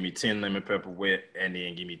 piece, give me 10 lemon pepper wet, and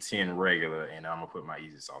then give me 10 regular, and I'm going to put my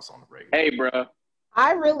Easy Sauce on the regular. Hey, bro.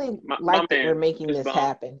 I really like that we're making this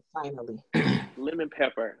happen, finally. Lemon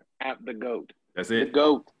pepper at the GOAT. That's it? The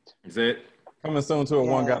GOAT. Is it? Coming soon to a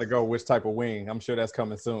One Gotta Go. Which type of wing? I'm sure that's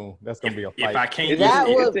coming soon. That's going to be a fight. If I can't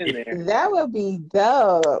that would be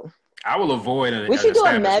dope. I will avoid an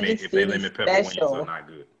establishment if their lemon pepper wings are not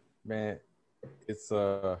good. Man, it's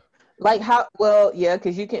like how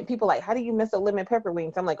because you can people like, how do you miss a lemon pepper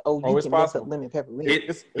wings? I'm like, you can miss a lemon pepper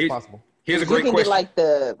wings. It's possible. Here's a great question. Get like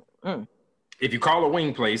the if you call a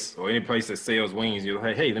wing place or any place that sells wings, you'll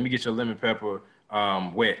say, hey, let me get your lemon pepper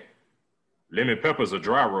wet. Lemon pepper's a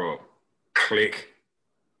dry rub. Click.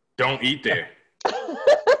 Don't eat there.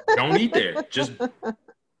 Don't eat there.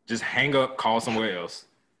 Just hang up, call somewhere else.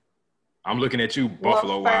 I'm looking at you,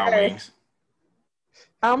 Buffalo Wild Wings.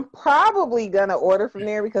 I'm probably gonna order from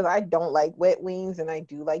there because I don't like wet wings and I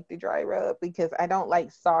do like the dry rub because I don't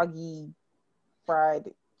like soggy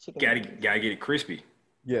fried chicken. Gotta get it crispy.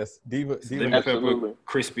 Yes, Diva lemon pepper,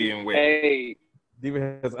 crispy and wet. Hey,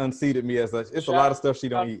 Diva has unseated me as such. It's a lot of stuff she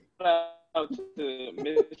don't eat. Out to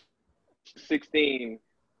Miss 16,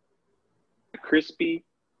 crispy.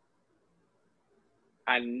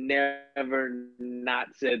 I never not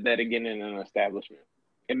said that again in an establishment.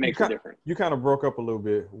 It makes a difference. You kind of broke up a little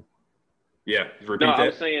bit. Yeah, repeat that. I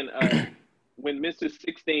was saying when Mrs.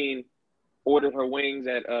 16 ordered her wings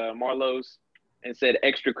at Marlowe's and said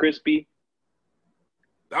extra crispy.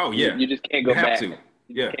 Oh yeah, you just can't go back. You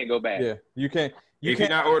can't go back. Yeah, you can't. If you're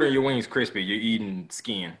not ordering your wings crispy, you're eating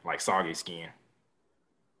skin, like soggy skin.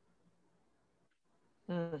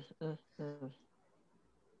 All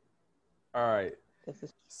right.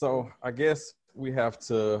 So I guess we have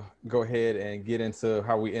to go ahead and get into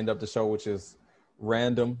how we end up the show, which is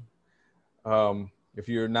random. If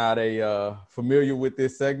you're not familiar with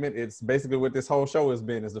this segment, it's basically what this whole show has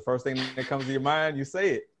been. It's the first thing that comes to your mind, you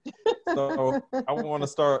say it. So I would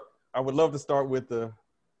love to start with the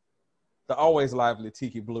always lively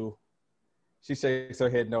Tiki Blue. She shakes her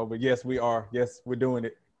head no, but yes, we are. Yes, we're doing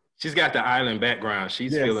it. She's got the island background.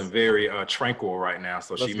 She's feeling very tranquil right now,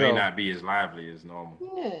 so she may not be as lively as normal.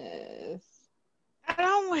 Yes. I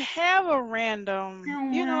don't have a random.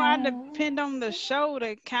 I depend on the show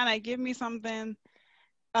to kind of give me something.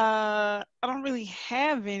 I don't really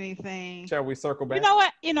have anything. Shall we circle back? You know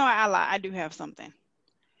what? I lie. I do have something.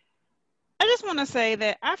 I just want to say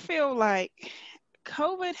that I feel like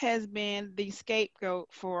COVID has been the scapegoat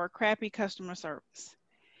for crappy customer service.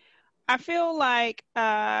 I feel like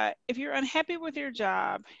if you're unhappy with your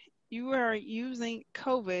job, you are using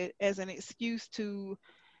COVID as an excuse to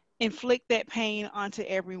inflict that pain onto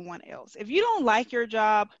everyone else. If you don't like your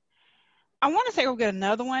job, I want to say go get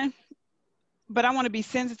another one, but I want to be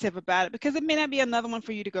sensitive about it because it may not be another one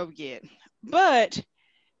for you to go get. But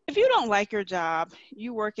if you don't like your job,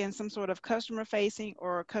 you work in some sort of customer facing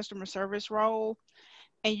or customer service role,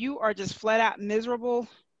 and you are just flat out miserable,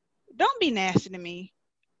 don't be nasty to me.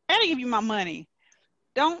 I gotta give you my money.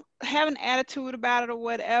 Don't have an attitude about it or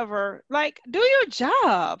whatever. Like, do your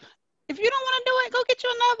job. If you don't want to do it, go get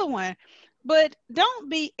you another one. But don't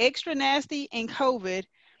be extra nasty in COVID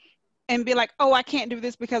and be like, oh, I can't do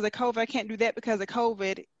this because of COVID. I can't do that because of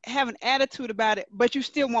COVID. Have an attitude about it, but you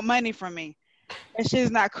still want money from me. That shit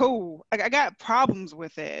is not cool. Like, I got problems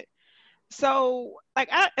with it. So, like,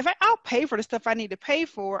 I'll pay for the stuff I need to pay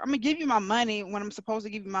for. I'm going to give you my money when I'm supposed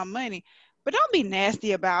to give you my money. But don't be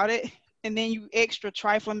nasty about it. And then you extra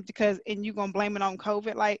trifling and you're going to blame it on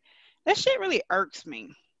COVID. Like, that shit really irks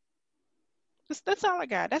me. That's all I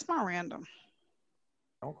got. That's my random.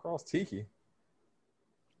 Don't cross Tiki.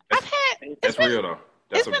 That's real, though.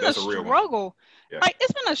 That's a struggle. Yeah. Like,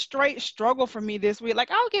 it's been a straight struggle for me this week. Like,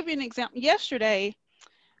 I'll give you an example. Yesterday,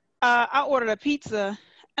 I ordered a pizza,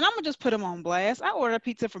 and I'm going to just put them on blast. I ordered a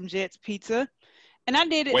pizza from Jet's Pizza, and I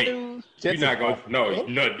did it through... You're not going to...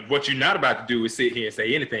 No, what you're not about to do is sit here and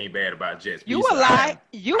say anything bad about Jet's Pizza.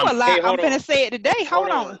 You a lie. I'm going to say it today. Hold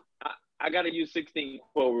on. I got to use 16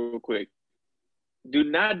 quote real quick. Do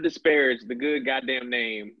not disparage the good goddamn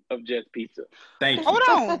name of Jet's Pizza. Thank you. Hold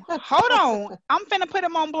on. I'm finna put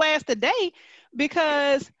him on blast today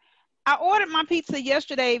because I ordered my pizza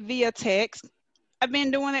yesterday via text. I've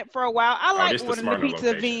been doing it for a while. I like ordering the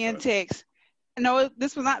pizza via text. No,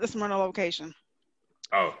 this was not the Smyrna location.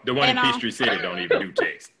 Oh, the one in Peachtree City don't even do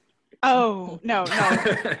text. Oh, no.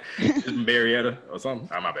 It's Marietta or something.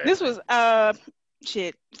 Oh, my bad. This was, the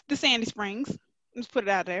Sandy Springs. Let's put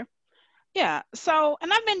it out there. Yeah. So,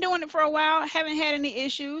 and I've been doing it for a while. Haven't had any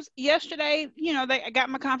issues. Yesterday, I got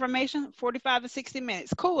my confirmation, 45 to 60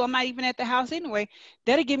 minutes. Cool. I'm not even at the house anyway.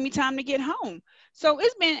 That'll give me time to get home. So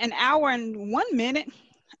it's been an hour and 1 minute.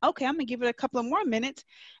 Okay, I'm going to give it a couple of more minutes.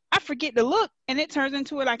 I forget to look, and it turns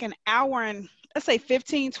into like an hour and, let's say,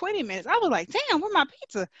 15, 20 minutes. I was like, damn, where's my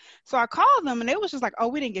pizza? So I called them, and they was just like, oh,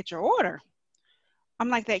 we didn't get your order. I'm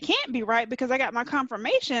like, that can't be right because I got my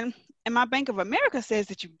confirmation. And my Bank of America says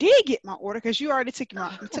that you did get my order because you already took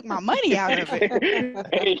my money out of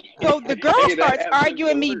it. So the girl starts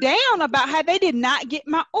arguing me down about how they did not get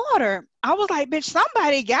my order. I was like, bitch,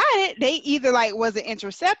 somebody got it. They either was it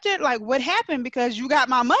intercepted? Like, what happened? Because you got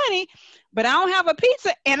my money, but I don't have a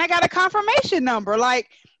pizza and I got a confirmation number. Like,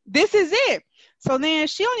 this is it. So then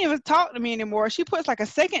she don't even talk to me anymore. She puts like a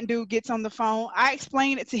second dude gets on the phone. I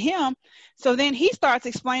explain it to him. So then he starts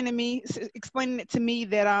explaining it to me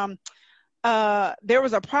that there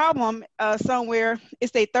was a problem somewhere.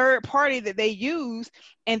 It's a third party that they use,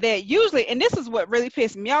 and that usually, and this is what really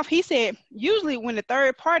pissed me off. He said usually when the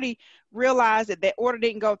third party realized that that order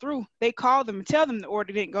didn't go through, they call them and tell them the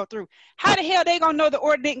order didn't go through. How the hell they gonna know the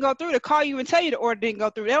order didn't go through to call you and tell you the order didn't go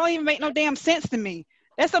through? That don't even make no damn sense to me.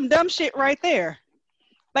 That's some dumb shit right there.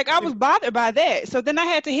 Like, I was bothered by that. So then I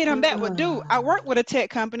had to hit him back with, dude, I work with a tech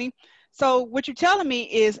company. So what you're telling me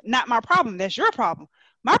is not my problem. That's your problem.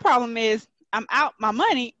 My problem is I'm out my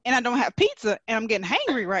money and I don't have pizza and I'm getting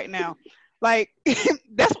hangry right now. Like,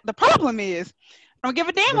 that's what the problem is. I don't give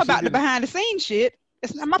a damn about the behind the scenes shit.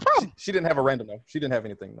 It's not my problem. She didn't have a random though. She didn't have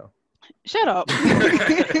anything though. Shut up.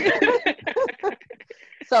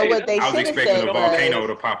 So what they I was should have expecting said a volcano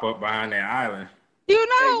to pop up behind that island. You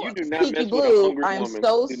know, hey, you do not Peaky mess Blue, with a I'm woman.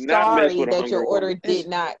 so Do not mess sorry with a that your hungry order woman. did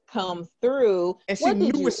not come through. And she What knew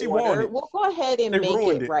did you what she order? wanted. We'll go ahead and They make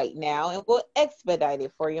ruined it it. right now, and we'll expedite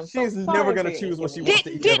it for you. I'm so She's sorry never gonna for choose what she inconvenience. wants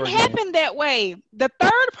to eat didn't ever again. happen that way. The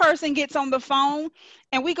third person gets on the phone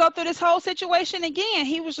and we go through this whole situation again.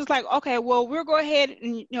 He was just like, okay, well, we'll go ahead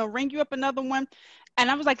and ring you up another one. And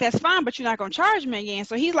I was like, that's fine, but you're not going to charge me again.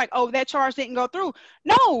 So he's like, oh, that charge didn't go through.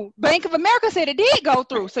 No, Bank of America said it did go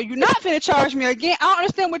through. So you're not going to charge me again. I don't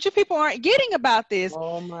understand what you people aren't getting about this.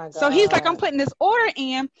 Oh my God. So he's like, I'm putting this order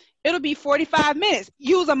in. It'll be 45 minutes.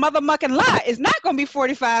 Use a motherfucking lie. It's not going to be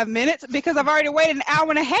 45 minutes because I've already waited an hour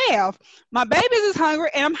and a half. My babies is hungry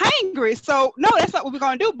and I'm hangry. So no, that's not what we're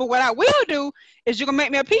going to do. But what I will do is you're going to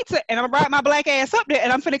make me a pizza and I'm going to ride my black ass up there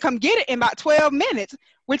and I'm going to come get it in about 12 minutes,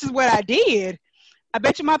 which is what I did. I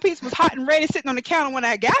bet you my pizza was hot and ready sitting on the counter when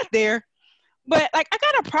I got there. But like, I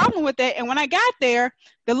got a problem with that. And when I got there,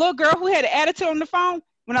 the little girl who had an attitude on the phone,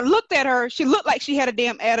 when I looked at her, she looked like she had a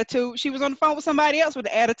damn attitude. She was on the phone with somebody else with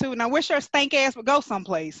an attitude. And I wish her stank ass would go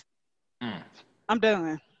someplace. I'm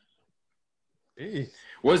done.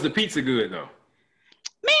 Was the pizza good though?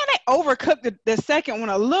 Man, they overcooked the second one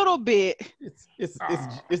a little bit. It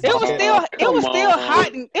was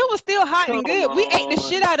still hot and good. We ate the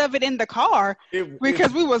shit out of it in the car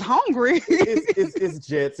because we was hungry. it's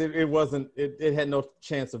Jets. It wasn't. It had no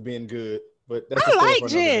chance of being good. But that's I like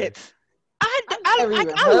Jets.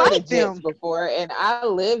 I like them before, and I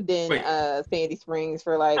lived in Sandy Springs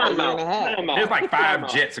for like a year and a half. There's like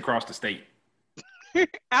 5 Jets across the state.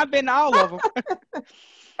 I've been to all of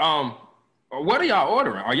them. What are y'all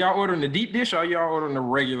ordering? Are y'all ordering the deep dish or are y'all ordering the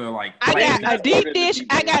regular like? I got a deep dish.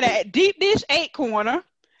 I got a deep dish 8-corner.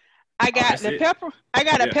 I got the pepper. I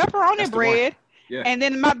got a pepperoni bread. Yeah. And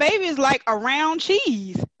then my baby is like a round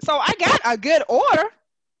cheese. So I got a good order.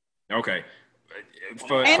 Okay.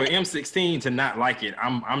 For M16 to not like it,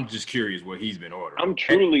 I'm just curious what he's been ordering. I'm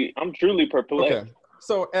truly perplexed. Okay.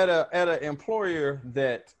 So at an employer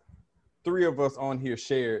that 3 of us on here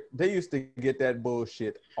shared, they used to get that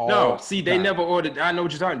bullshit all they never ordered. I know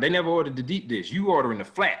what you're talking. They never ordered the deep dish. You ordering the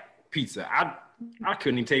flat pizza. I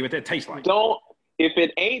couldn't even tell you what that tastes like. If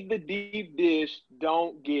it ain't the deep dish,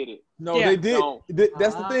 don't get it. No, they did.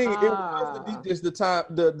 That's the thing. It was the deep dish. The time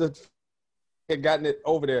the had gotten it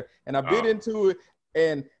over there, and I bit into it,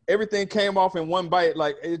 and everything came off in one bite.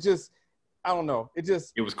 Like it just, I don't know.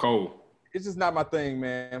 It was cold. It's just not my thing,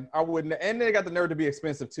 man. I wouldn't. And they got the nerve to be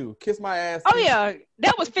expensive too. Kiss my ass. Oh yeah,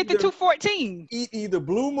 that was $52.14. Eat either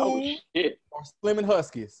Blue Moon or Slim and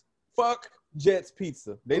Huskies. Fuck Jets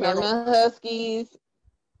Pizza. They Slim and Huskies.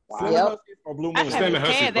 Slim and Huskies or Blue Moon. Slim and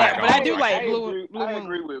Huskies, but I do like Blue Moon. I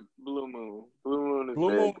agree with Blue Moon. Blue Moon is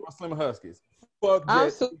Blue Moon or Slim and Huskies. Fuck I'm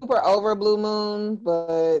Jets. super over Blue Moon,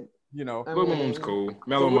 but Blue Moon's cool.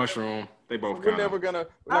 Mellow Mushroom. They both we're never gonna.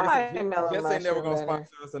 I like Mellow Jets ain't never gonna Mushroom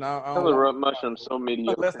sponsor us, and I Mellow Mushroom so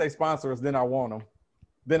mediocre. Unless they sponsor us, then I want them.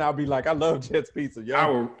 Then I'll be like, I love Jets Pizza.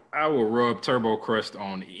 Yo. I will rub turbo crust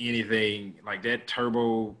on anything like that.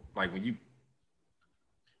 Turbo, like when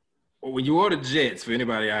you order Jets, for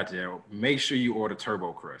anybody out there, make sure you order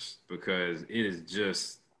turbo crust because it is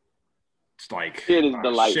just like it is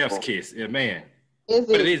delightful. Chef's kiss. Yeah, man. Is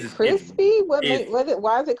it crispy?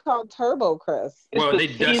 Why is it called turbo crust? Well, they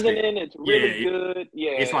seasoning. It's really good.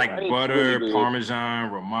 Yeah, it's like butter, really Parmesan,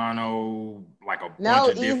 Romano, like a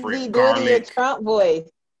bunch of different garlic. Do your Trump voice.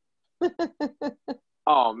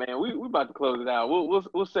 Oh man, we about to close it out.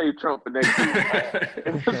 We'll save Trump for next week.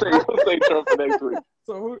 we'll save Trump for next week.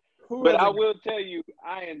 So but I will tell you,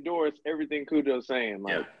 I endorse everything Kujo's saying.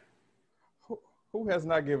 Like, who has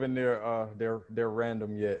not given their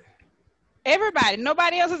random yet? Everybody.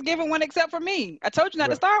 Nobody else has given one except for me. I told you not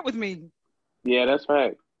to start with me. Yeah, that's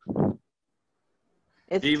right.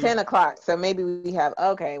 It's 10 o'clock, so maybe we have,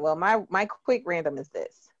 okay, well, my quick random is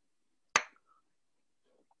this.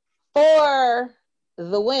 For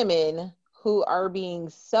the women who are being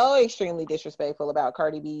so extremely disrespectful about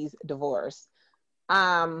Cardi B's divorce,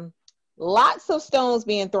 lots of stones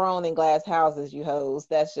being thrown in glass houses, you hoes.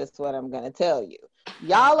 That's just what I'm going to tell you.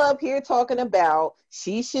 Y'all up here talking about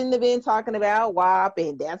she shouldn't have been talking about WAP,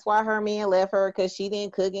 and that's why her man left her, because she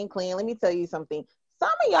didn't cook and clean. Let me tell you something. Some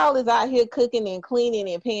of y'all is out here cooking and cleaning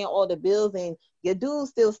and paying all the bills, and your dude's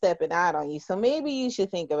still stepping out on you. So maybe you should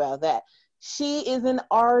think about that. She is an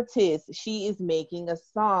artist. She is making a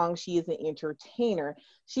song. She is an entertainer.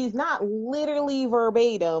 She's not literally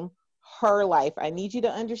verbatim her life. I need you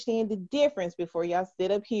to understand the difference before y'all sit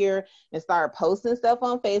up here and start posting stuff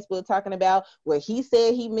on Facebook talking about where he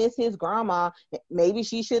said he missed his grandma. Maybe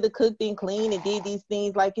she should have cooked and cleaned and did these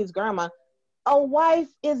things like his grandma. A wife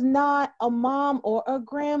is not a mom or a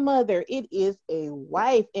grandmother. It is a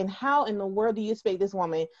wife. And how in the world do you expect this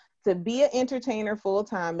woman to be an entertainer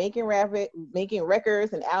full-time, making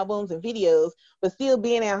records and albums and videos, but still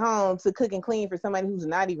being at home to cook and clean for somebody who's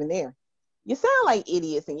not even there? You sound like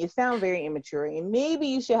idiots, and you sound very immature, and maybe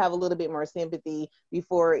you should have a little bit more sympathy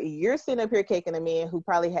before you're sitting up here caking a man who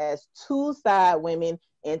probably has 2 side women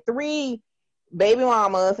and 3 baby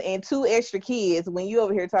mamas and 2 extra kids when you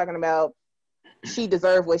over here talking about she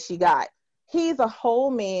deserved what she got. He's a whole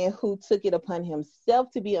man who took it upon himself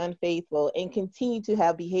to be unfaithful and continue to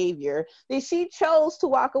have behavior that she chose to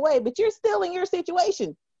walk away, but you're still in your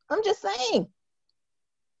situation. I'm just saying,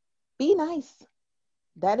 be nice.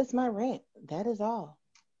 That is my rant. That is all.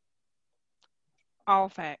 All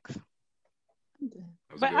facts.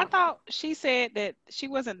 But I thought she said that she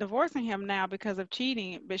wasn't divorcing him now because of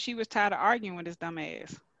cheating, but she was tired of arguing with his dumb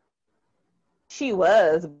ass. She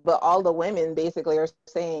was, but all the women basically are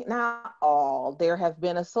saying, not all, there have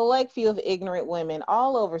been a select few of ignorant women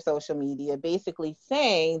all over social media basically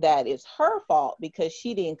saying that it's her fault because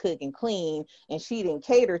she didn't cook and clean and she didn't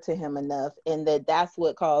cater to him enough, and that's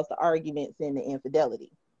what caused the arguments and the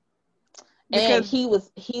infidelity. And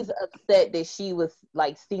he's upset that she was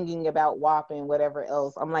like singing about WAP and whatever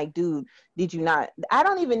else. I'm like, dude, did you not? I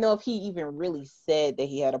don't even know if he even really said that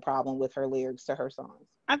he had a problem with her lyrics to her songs.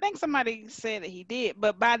 I think somebody said that he did,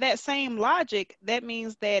 but by that same logic, that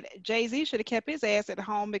means that Jay-Z should have kept his ass at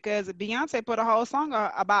home, because Beyonce put a whole song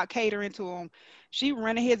about catering to him. She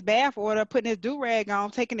running his bath order, putting his do-rag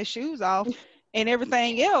on, taking his shoes off, and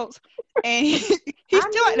everything else. And he's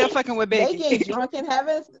still out there fucking with Becky. They get drunk and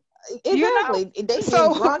having... Exactly. They get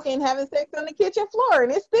drunk and having sex on the kitchen floor,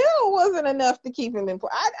 and it still wasn't enough to keep him in.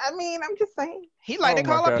 I mean, I'm just saying. He like to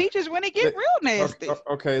call her peaches when it get real nasty.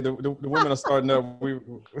 Okay, the women are starting up.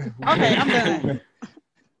 Okay, I'm done.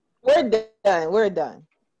 We're done.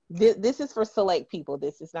 This is for select people.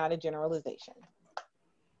 This is not a generalization.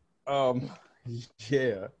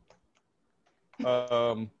 Yeah.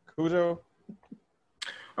 Cujo?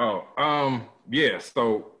 Yeah.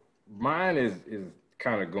 So mine is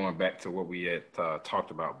kind of going back to what we had talked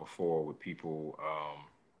about before with people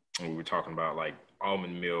when we were talking about like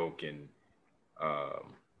almond milk and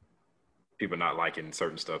people not liking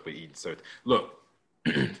certain stuff but eating certain. Look,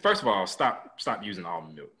 first of all, stop using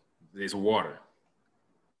almond milk. It's water.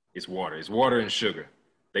 It's water and sugar.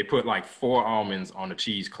 They put like 4 almonds on a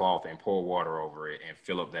cheesecloth and pour water over it and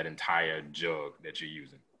fill up that entire jug that you're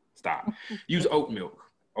using. Stop. Use oat milk.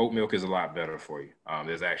 Oat milk is a lot better for you.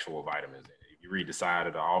 There's actual vitamins in it. You read the side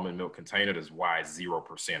of the almond milk container, that's why it's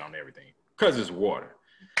 0% on everything, because it's water.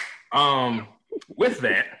 With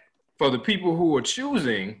that, for the people who are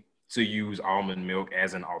choosing to use almond milk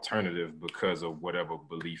as an alternative because of whatever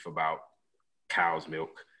belief about cow's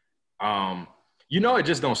milk, it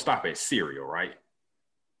just don't stop at cereal, right?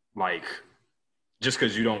 Like, just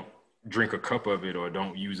because you don't drink a cup of it or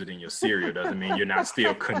don't use it in your cereal doesn't mean you're not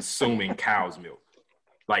still consuming cow's milk.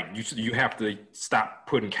 Like, you have to stop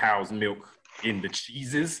putting cow's milk in the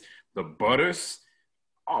cheeses, the butters,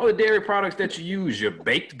 all the dairy products that you use. Your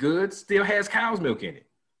baked goods still has cow's milk in it.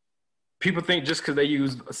 People think just because they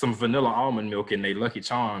use some vanilla almond milk in their Lucky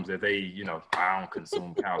Charms that they, I don't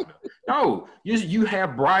consume cow's milk. No, you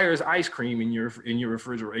have Breyer's ice cream in your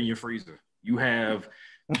refrigerator, in your freezer. You have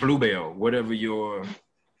Bluebell, whatever your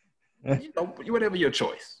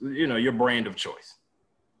choice, your brand of choice.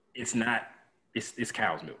 It's not. It's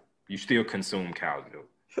cow's milk. You still consume cow's milk.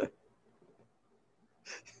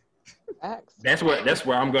 That's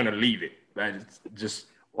where I'm gonna leave it. Just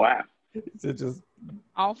wow. It just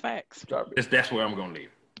all facts. That's where I'm gonna leave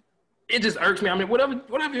it. It just irks me. I mean,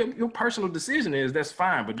 whatever your personal decision is, that's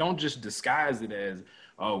fine. But don't just disguise it as,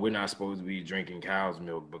 oh, we're not supposed to be drinking cow's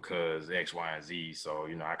milk because X, Y, and Z. So,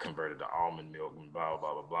 you know, I converted to almond milk and blah,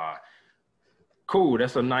 blah, blah, blah. Cool.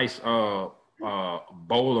 That's a nice bowl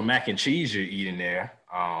of mac and cheese you're eating there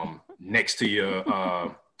next to your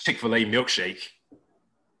Chick-fil-A milkshake.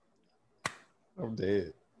 I'm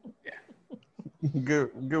dead. Yeah.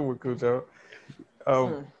 Good one, Cucho.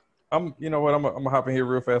 You know what? I'm gonna hop in here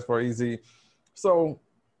real fast for easy. So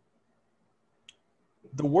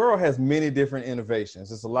the world has many different innovations.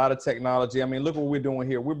 There's a lot of technology. I mean, look what we're doing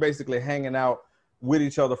here. We're basically hanging out with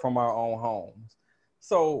each other from our own homes.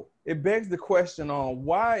 So it begs the question on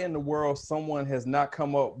why in the world someone has not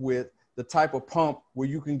come up with the type of pump where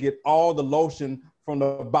you can get all the lotion from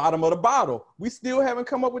the bottom of the bottle. We still haven't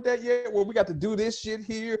come up with that yet, where we got to do this shit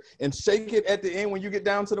here and shake it at the end when you get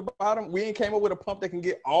down to the bottom. We ain't came up with a pump that can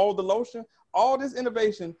get all the lotion, all this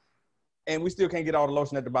innovation, and we still can't get all the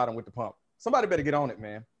lotion at the bottom with the pump. Somebody better get on it,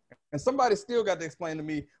 man. And somebody still got to explain to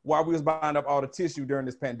me why we was buying up all the tissue during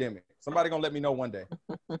this pandemic. Somebody gonna let me know one day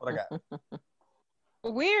what I got.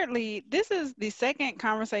 Weirdly, this is the second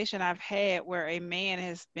conversation I've had where a man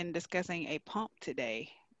has been discussing a pump today.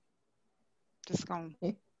 Just gonna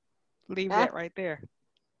leave that right there.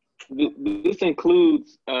 This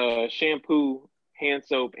includes shampoo, hand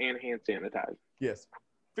soap, and hand sanitizer. Yes.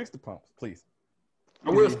 Fix the pumps, please.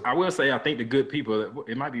 I will say, I think the good people,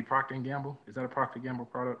 it might be Procter & Gamble. Is that a Procter & Gamble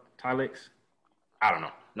product? Tilex? I don't know.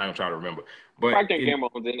 Not gonna try to remember. But Procter & Gamble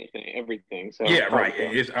owns everything. So yeah, right.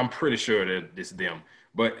 I'm pretty sure that it's them.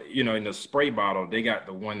 But, you know, in the spray bottle, they got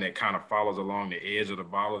the one that kind of follows along the edge of the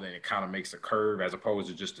bottle, and it kind of makes a curve as opposed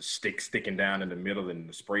to just the stick sticking down in the middle and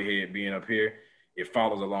the spray head being up here. It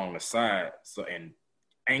follows along the side and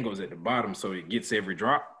angles at the bottom so it gets every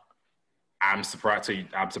drop. I'm surprised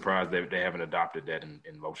that they haven't adopted that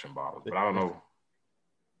in lotion bottles, but I don't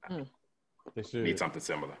know. They should need something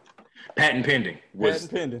similar. Patent pending was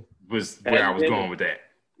where I was going with that.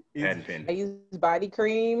 Patent pending. I use body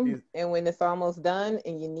cream, and when it's almost done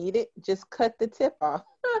and you need it, just cut the tip off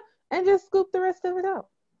and just scoop the rest of it out.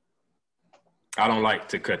 I don't like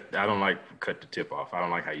to cut the tip off. I don't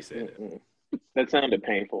like how you said it. That sounded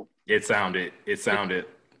painful. It sounded.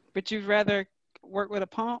 But you'd rather work with a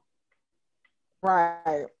pump?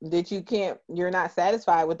 Right. You're not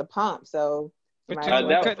satisfied with the pump, so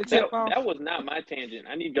that was not my tangent.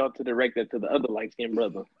 I need y'all to direct that to the other light-skinned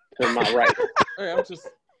brother to my right. Hey, I'm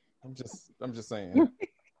just saying.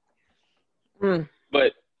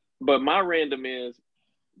 But my random is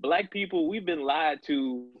Black people, we've been lied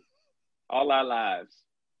to all our lives.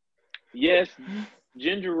 Yes,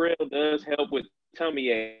 ginger ale does help with tummy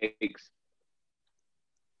aches,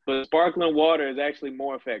 but sparkling water is actually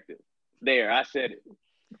more effective. There, I said it.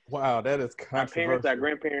 Wow, that is controversial. Our parents, our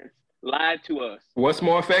grandparents lied to us. What's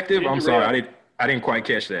more effective? I'm sorry, I didn't quite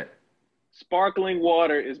catch that. Sparkling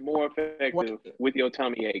water is more effective with your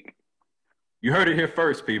tummy ache. You heard it here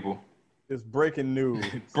first, people. It's breaking news.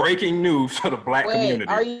 Breaking news for the Black community.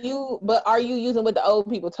 Are you using what the old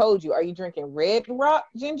people told you? Are you drinking Red Rock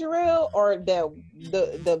ginger ale or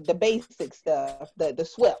the basic stuff, the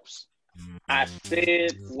Schweppes? I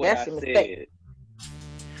said what I said.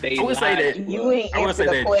 I would say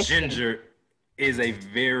that ginger is a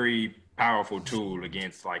very powerful tool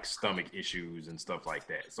against like stomach issues and stuff like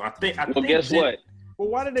that. So I think guess what? Well,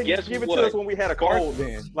 why did they give it to us when we had a cold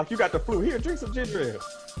then? Like you got the flu. Here, drink some ginger ale.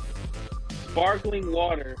 Sparkling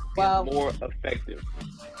water is more effective.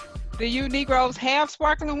 Do you Negroes have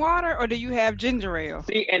sparkling water or do you have ginger ale?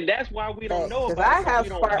 See, and that's why we don't know about I have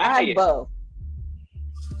both.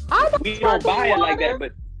 We don't buy it like that,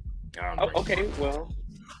 but okay, well.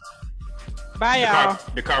 Bye, y'all.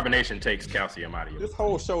 The carbonation takes calcium out of you. This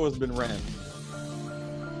whole show has been random.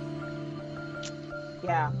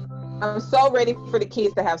 Yeah. I'm so ready for the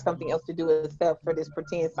kids to have something else to do except for this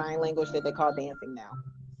pretend sign language that they call dancing now.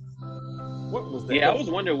 What was that? Yeah, I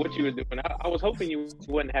was wondering what you were doing. I was hoping you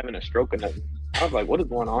wasn't having a stroke or nothing. I was like, what is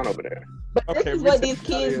going on over there? But this is what these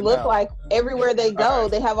kids look like everywhere they go.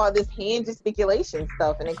 They have all this hand gesticulation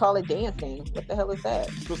stuff and they call it dancing. What the hell is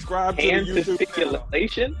that? Subscribe to hand the YouTube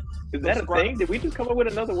gesticulation? Is that a thing? Did we just come up with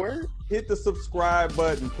another word? Hit the subscribe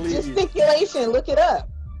button, please. Gesticulation, look it up.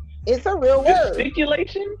 It's a real word.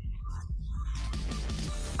 Gesticulation?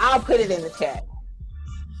 I'll put it in the chat.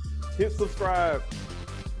 Hit subscribe.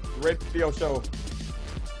 Radio show.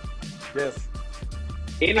 Yes.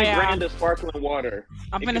 Any brand of sparkling water.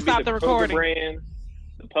 I'm gonna stop the recording. Brand,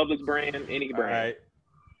 the Publix brand, any brand. All right.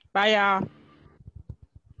 Bye, y'all.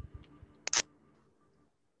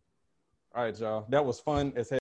 All right, y'all. That was fun as hell.